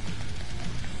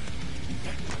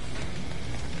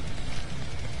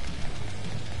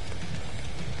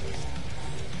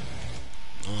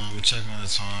 I'm checking on the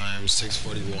time.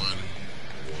 6:41.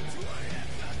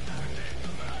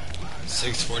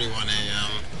 6:41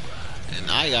 a.m. And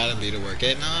I gotta be to work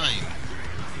at 9.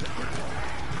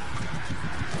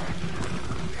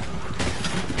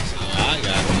 So I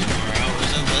got 3 more hours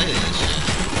to play this shit.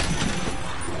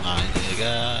 My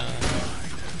nigga.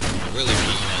 I really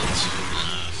running at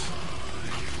 2.5.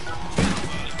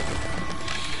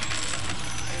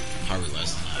 Probably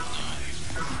less than that now.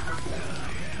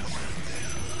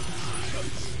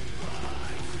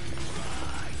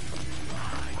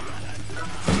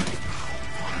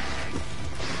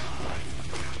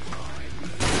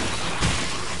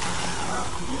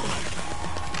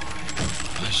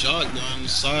 Shotgun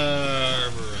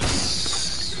Cerberus.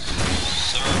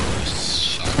 Cerberus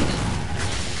shotgun.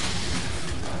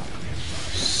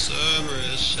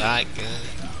 Cerberus shotgun.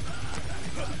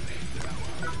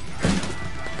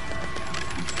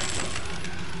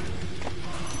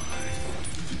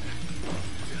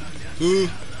 Ooh.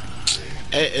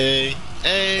 Hey, hey,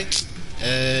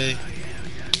 hey,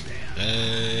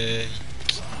 hey,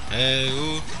 hey,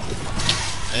 ooh.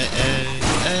 Hey, hey,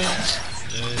 hey,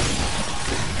 hey.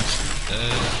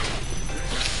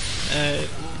 Hey,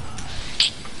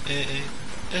 hey,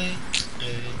 hey,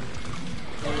 hey.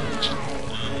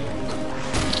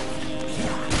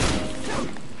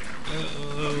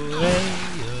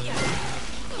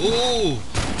 Ooh,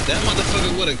 that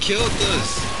motherfucker would have killed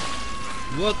us.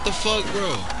 What the fuck,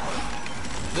 bro?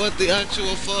 What the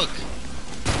actual fuck?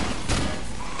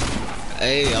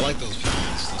 Hey, I like those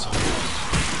pants. That's all.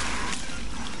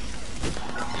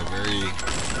 They're very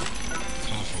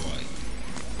colorful-like.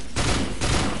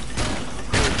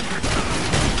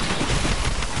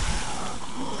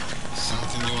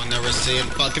 Something you will never see in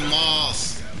fucking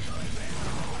malls.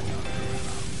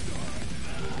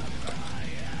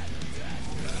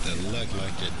 That look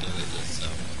like you did it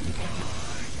yourself.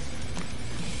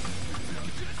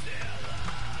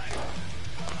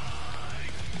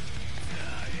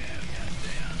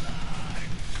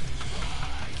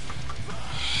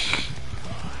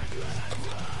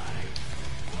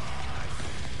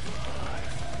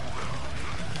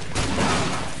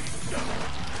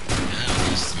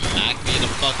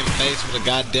 Fucking face with a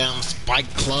goddamn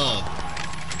spike club.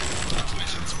 Not to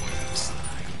mention it's poisonous.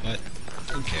 But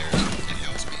who cares? It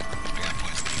helps me. I got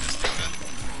poison in the sticker.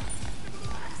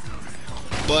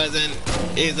 Poison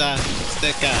is a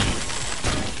sticker.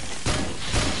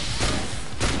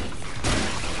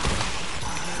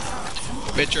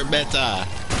 Picture better.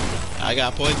 I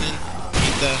got poison.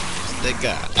 Eat the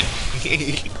sticker.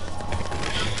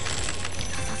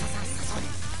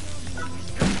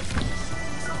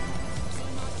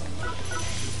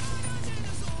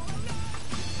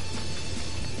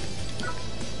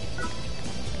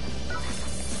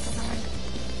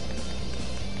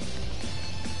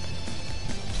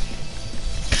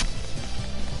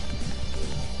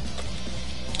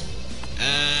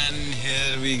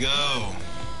 we go.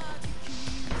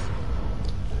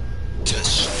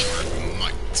 Destruct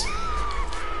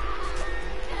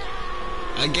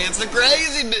against the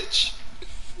crazy bitch.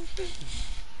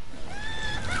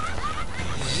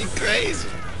 She crazy.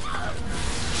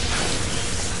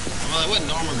 I'm like, what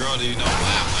normal girl do you know?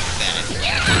 Wow, like that.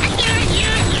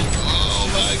 Oh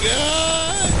my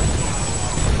god.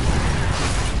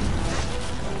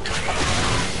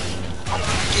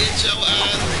 Get your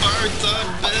ass burnt up,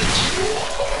 bitch.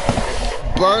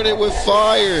 Burn it with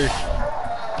fire.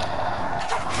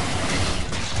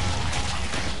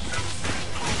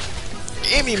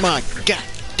 Give me my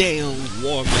goddamn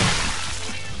woman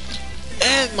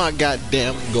and my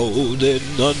goddamn golden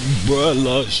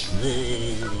umbrella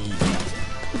shroom.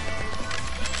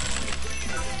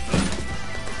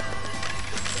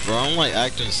 Bro, I'm like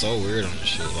acting so weird on this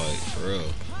shit, like for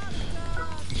real.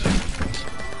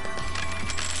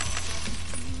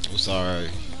 I'm sorry.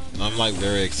 I'm like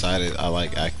very excited. I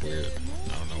like act weird.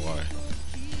 I don't know why.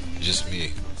 It's just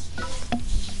me.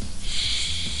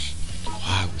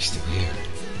 Why are we still here?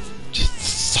 Just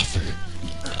suffer.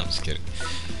 I'm just kidding.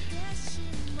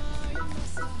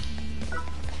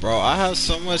 Bro, I have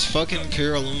so much fucking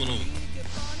pure aluminum.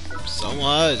 So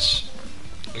much.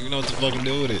 I don't even know what to fucking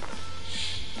do with it.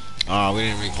 Ah, we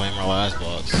didn't reclaim our last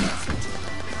box.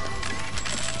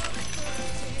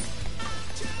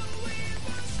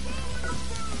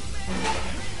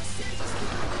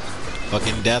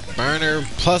 Fucking death burner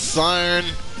plus iron.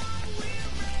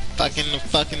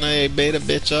 Fucking a beta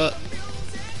bitch up.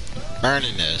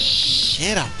 Burning the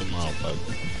shit out the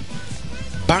motherfucker.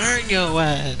 Burn your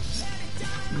ass.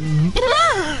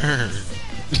 Burn.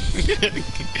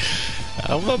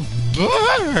 I'ma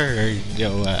burn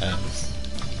your ass.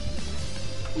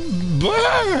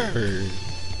 Burn.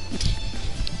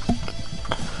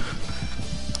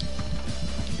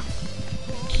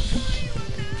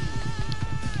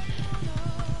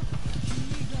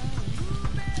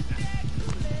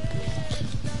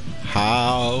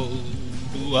 How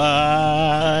do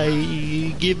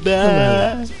I get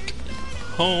back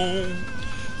home?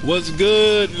 What's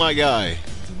good, my guy?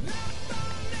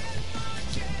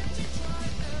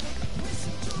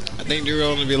 I think you're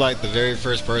going to be like the very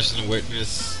first person to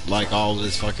witness like all of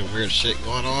this fucking weird shit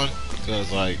going on,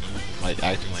 because like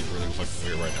acting like really fucking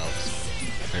weird right now for some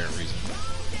apparent reason.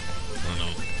 I don't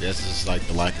know. I guess it's just like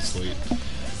the lack of sleep.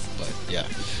 But yeah.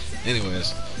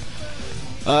 Anyways,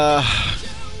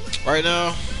 right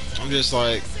now I'm just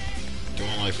like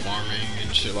doing like farming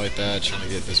and shit like that, trying to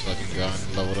get this fucking gun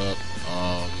leveled up.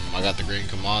 I got the green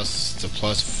Kamas to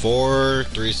 +4,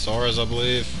 3 stars I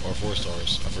believe, or 4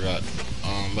 stars, I forgot.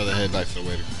 I'm about to head back to the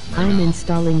waiter I'm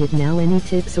installing it now. Any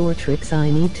tips or tricks I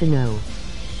need to know?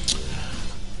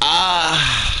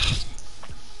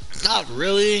 Not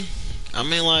really. I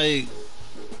mean, like,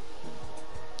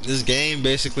 this game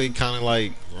basically kind of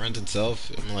like runs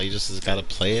itself. I mean, like, you just gotta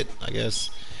play it, I guess.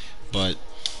 But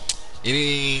I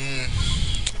mean,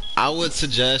 I would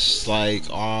suggest like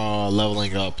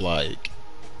leveling up, like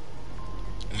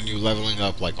when you're leveling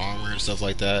up like armor and stuff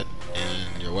like that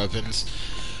and your weapons,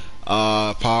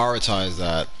 prioritize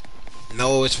that.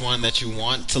 Know which one that you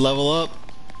want to level up.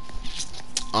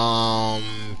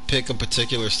 Pick a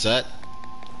particular set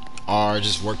or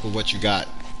just work with what you got,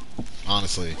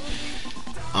 honestly.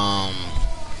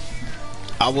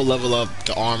 I will level up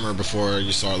the armor before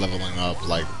you start leveling up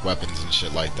like weapons and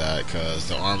shit like that, because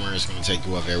the armor is going to take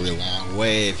you a very long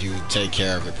way if you take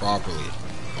care of it properly.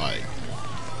 Like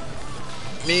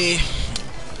me,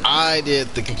 I did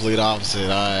the complete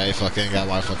opposite. I fucking got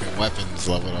my fucking weapons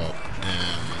leveled up,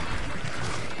 and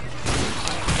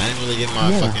I didn't really get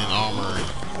my fucking armor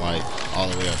like all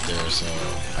the way up there, so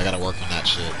I gotta work on that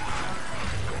shit.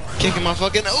 Kicking my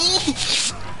fucking oh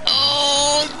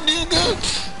nigga.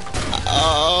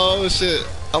 Oh shit.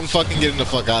 I'm fucking getting the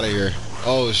fuck out of here.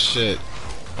 Oh shit.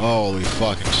 Holy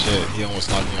fucking shit. He almost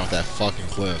knocked me off that fucking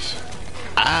cliff.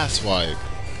 Asswipe.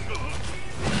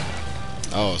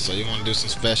 Oh, so you wanna do some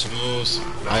special moves?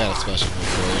 I got a special move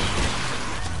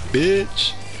for you.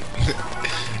 Bitch.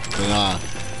 But nah.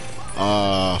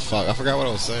 Fuck. I forgot what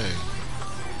I was saying.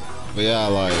 But yeah,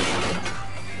 like,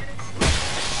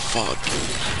 fuck.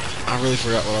 I really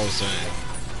forgot what I was saying.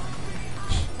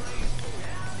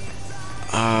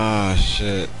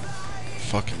 Shit.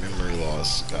 Fucking memory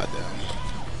loss. Goddamn.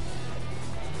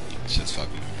 Shit's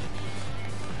fucking.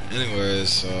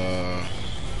 Anyways,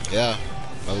 yeah.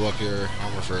 Level up your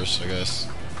armor first, I guess.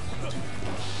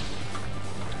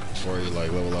 Before you,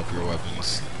 like, level up your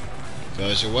weapons.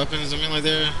 Because your weapons, I mean, like,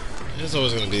 it's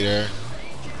always gonna be there.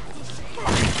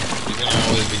 You're gonna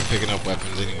always be picking up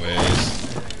weapons anyways.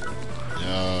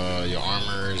 Your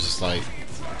armor is just like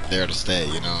there to stay,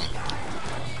 you know.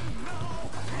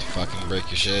 To fucking break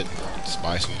your shit, just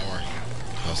buy some more,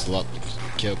 hustle up,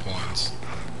 kill coins.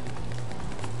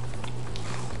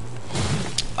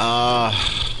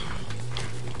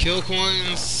 Kill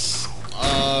coins.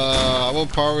 I will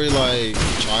probably like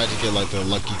try to get like the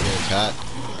lucky gold cat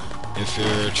if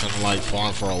you're trying to like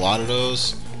farm for a lot of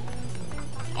those,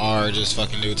 or just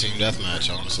fucking do a team deathmatch,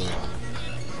 honestly.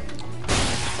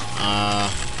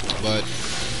 But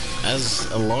as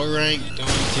a low rank doing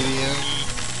TDM,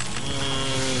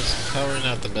 it's probably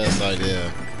not the best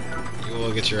idea. You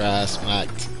will get your ass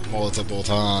smacked multiple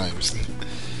times.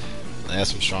 They have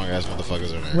some strong ass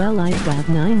motherfuckers in there. Well, I've got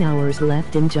 9 hours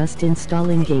left in just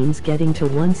installing games, getting to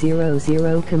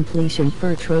 100 completion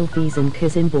for trophies and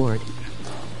cousin board.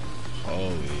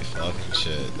 Holy fucking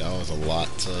shit, that was a lot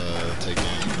to take in.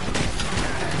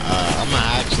 I'm gonna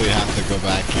actually have to go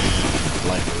back and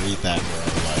like read that, bro.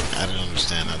 Like, I didn't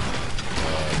understand that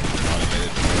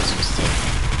automated voice stuff.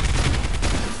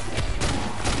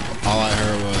 All I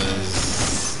heard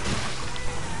was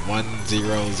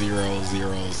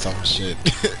 1000 some shit.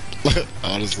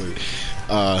 Honestly.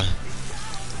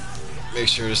 Make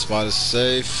sure the spot is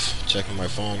safe. Checking my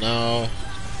phone now.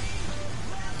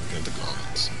 Look at the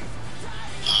comments.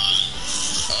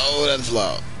 Oh, that's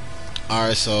loud.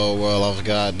 Alright, so, well, I've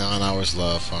got 9 hours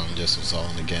left. I'm just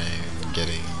installing the game,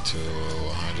 getting to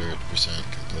 100%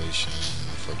 completion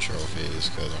for trophies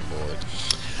because I'm bored.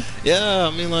 Yeah,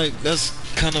 I mean, like, that's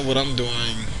kind of what I'm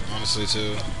doing, honestly,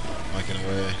 too. Like, in a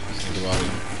way, think about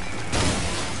it.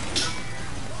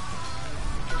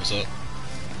 What's up?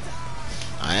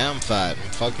 I am fat.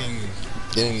 I'm fucking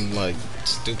getting, like,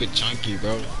 stupid chunky,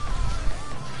 bro.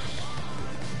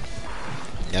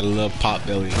 Got a little pot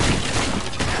belly.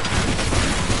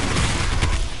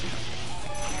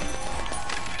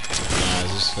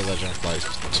 Just because I drank like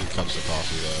 2 cups of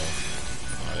coffee though.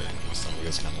 Like, my stomach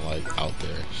is kind of like out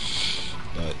there.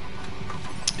 But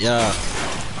yeah,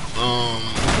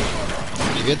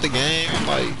 when you get the game,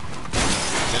 like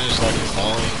finish like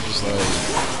installing, just like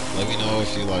let me know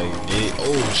if you like need.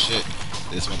 Oh shit,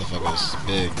 this motherfucker's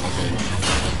big. Okay,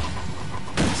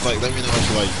 it's like let me know if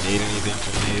you like need anything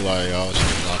from me. Like I'll try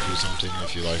to drop you something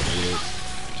if you like need it.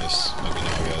 Just let me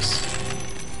know, I guess.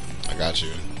 I got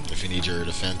you. If you need your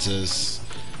defenses,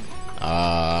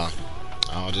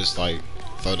 I'll just like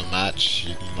throw the match.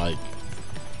 You can like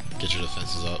get your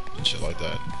defenses up and shit like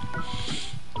that.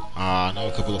 I know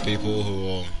a couple of people who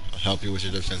will help you with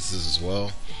your defenses as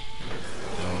well.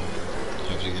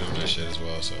 Help you get on that shit as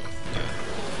well. So yeah.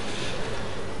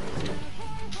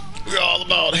 We're all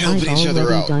about helping each other out.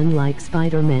 I've already done like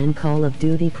Spider-Man, Call of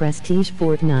Duty, Prestige,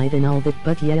 Fortnite and all that,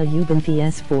 but yeah, you've been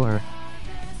PS4.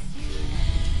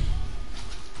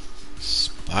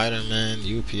 Spider-Man,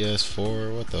 UPS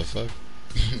 4, what the fuck?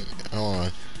 Hold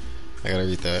on, I gotta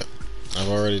read that. I've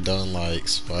already done like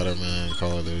Spider-Man,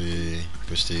 Call of Duty,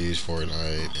 Prestige,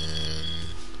 Fortnite,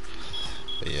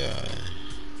 and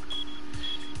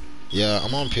yeah,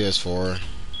 I'm on PS4.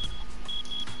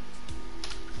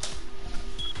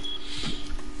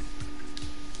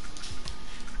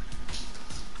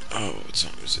 Oh, what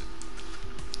time is it?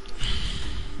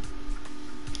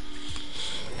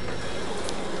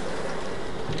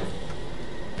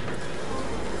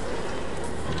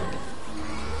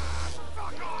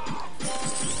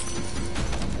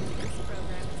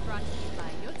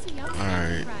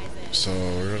 Alright, so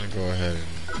we're gonna go ahead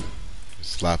and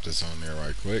slap this on there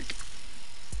right quick.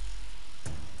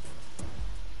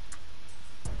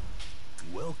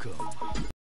 Welcome.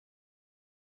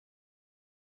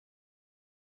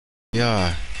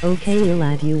 Yeah. Okay, I'll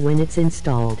add you when it's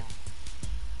installed.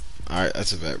 Alright,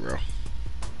 that's a bet, bro.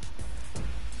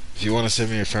 If you want to send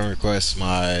me a friend request,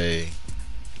 my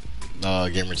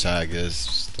gamer tag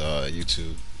is the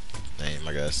YouTube name,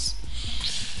 I guess.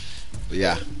 But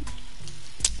yeah.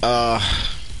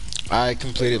 I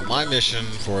completed my mission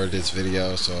for this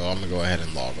video, so I'm gonna go ahead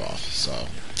and log off. So,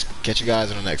 catch you guys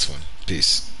in the next one.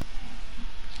 Peace.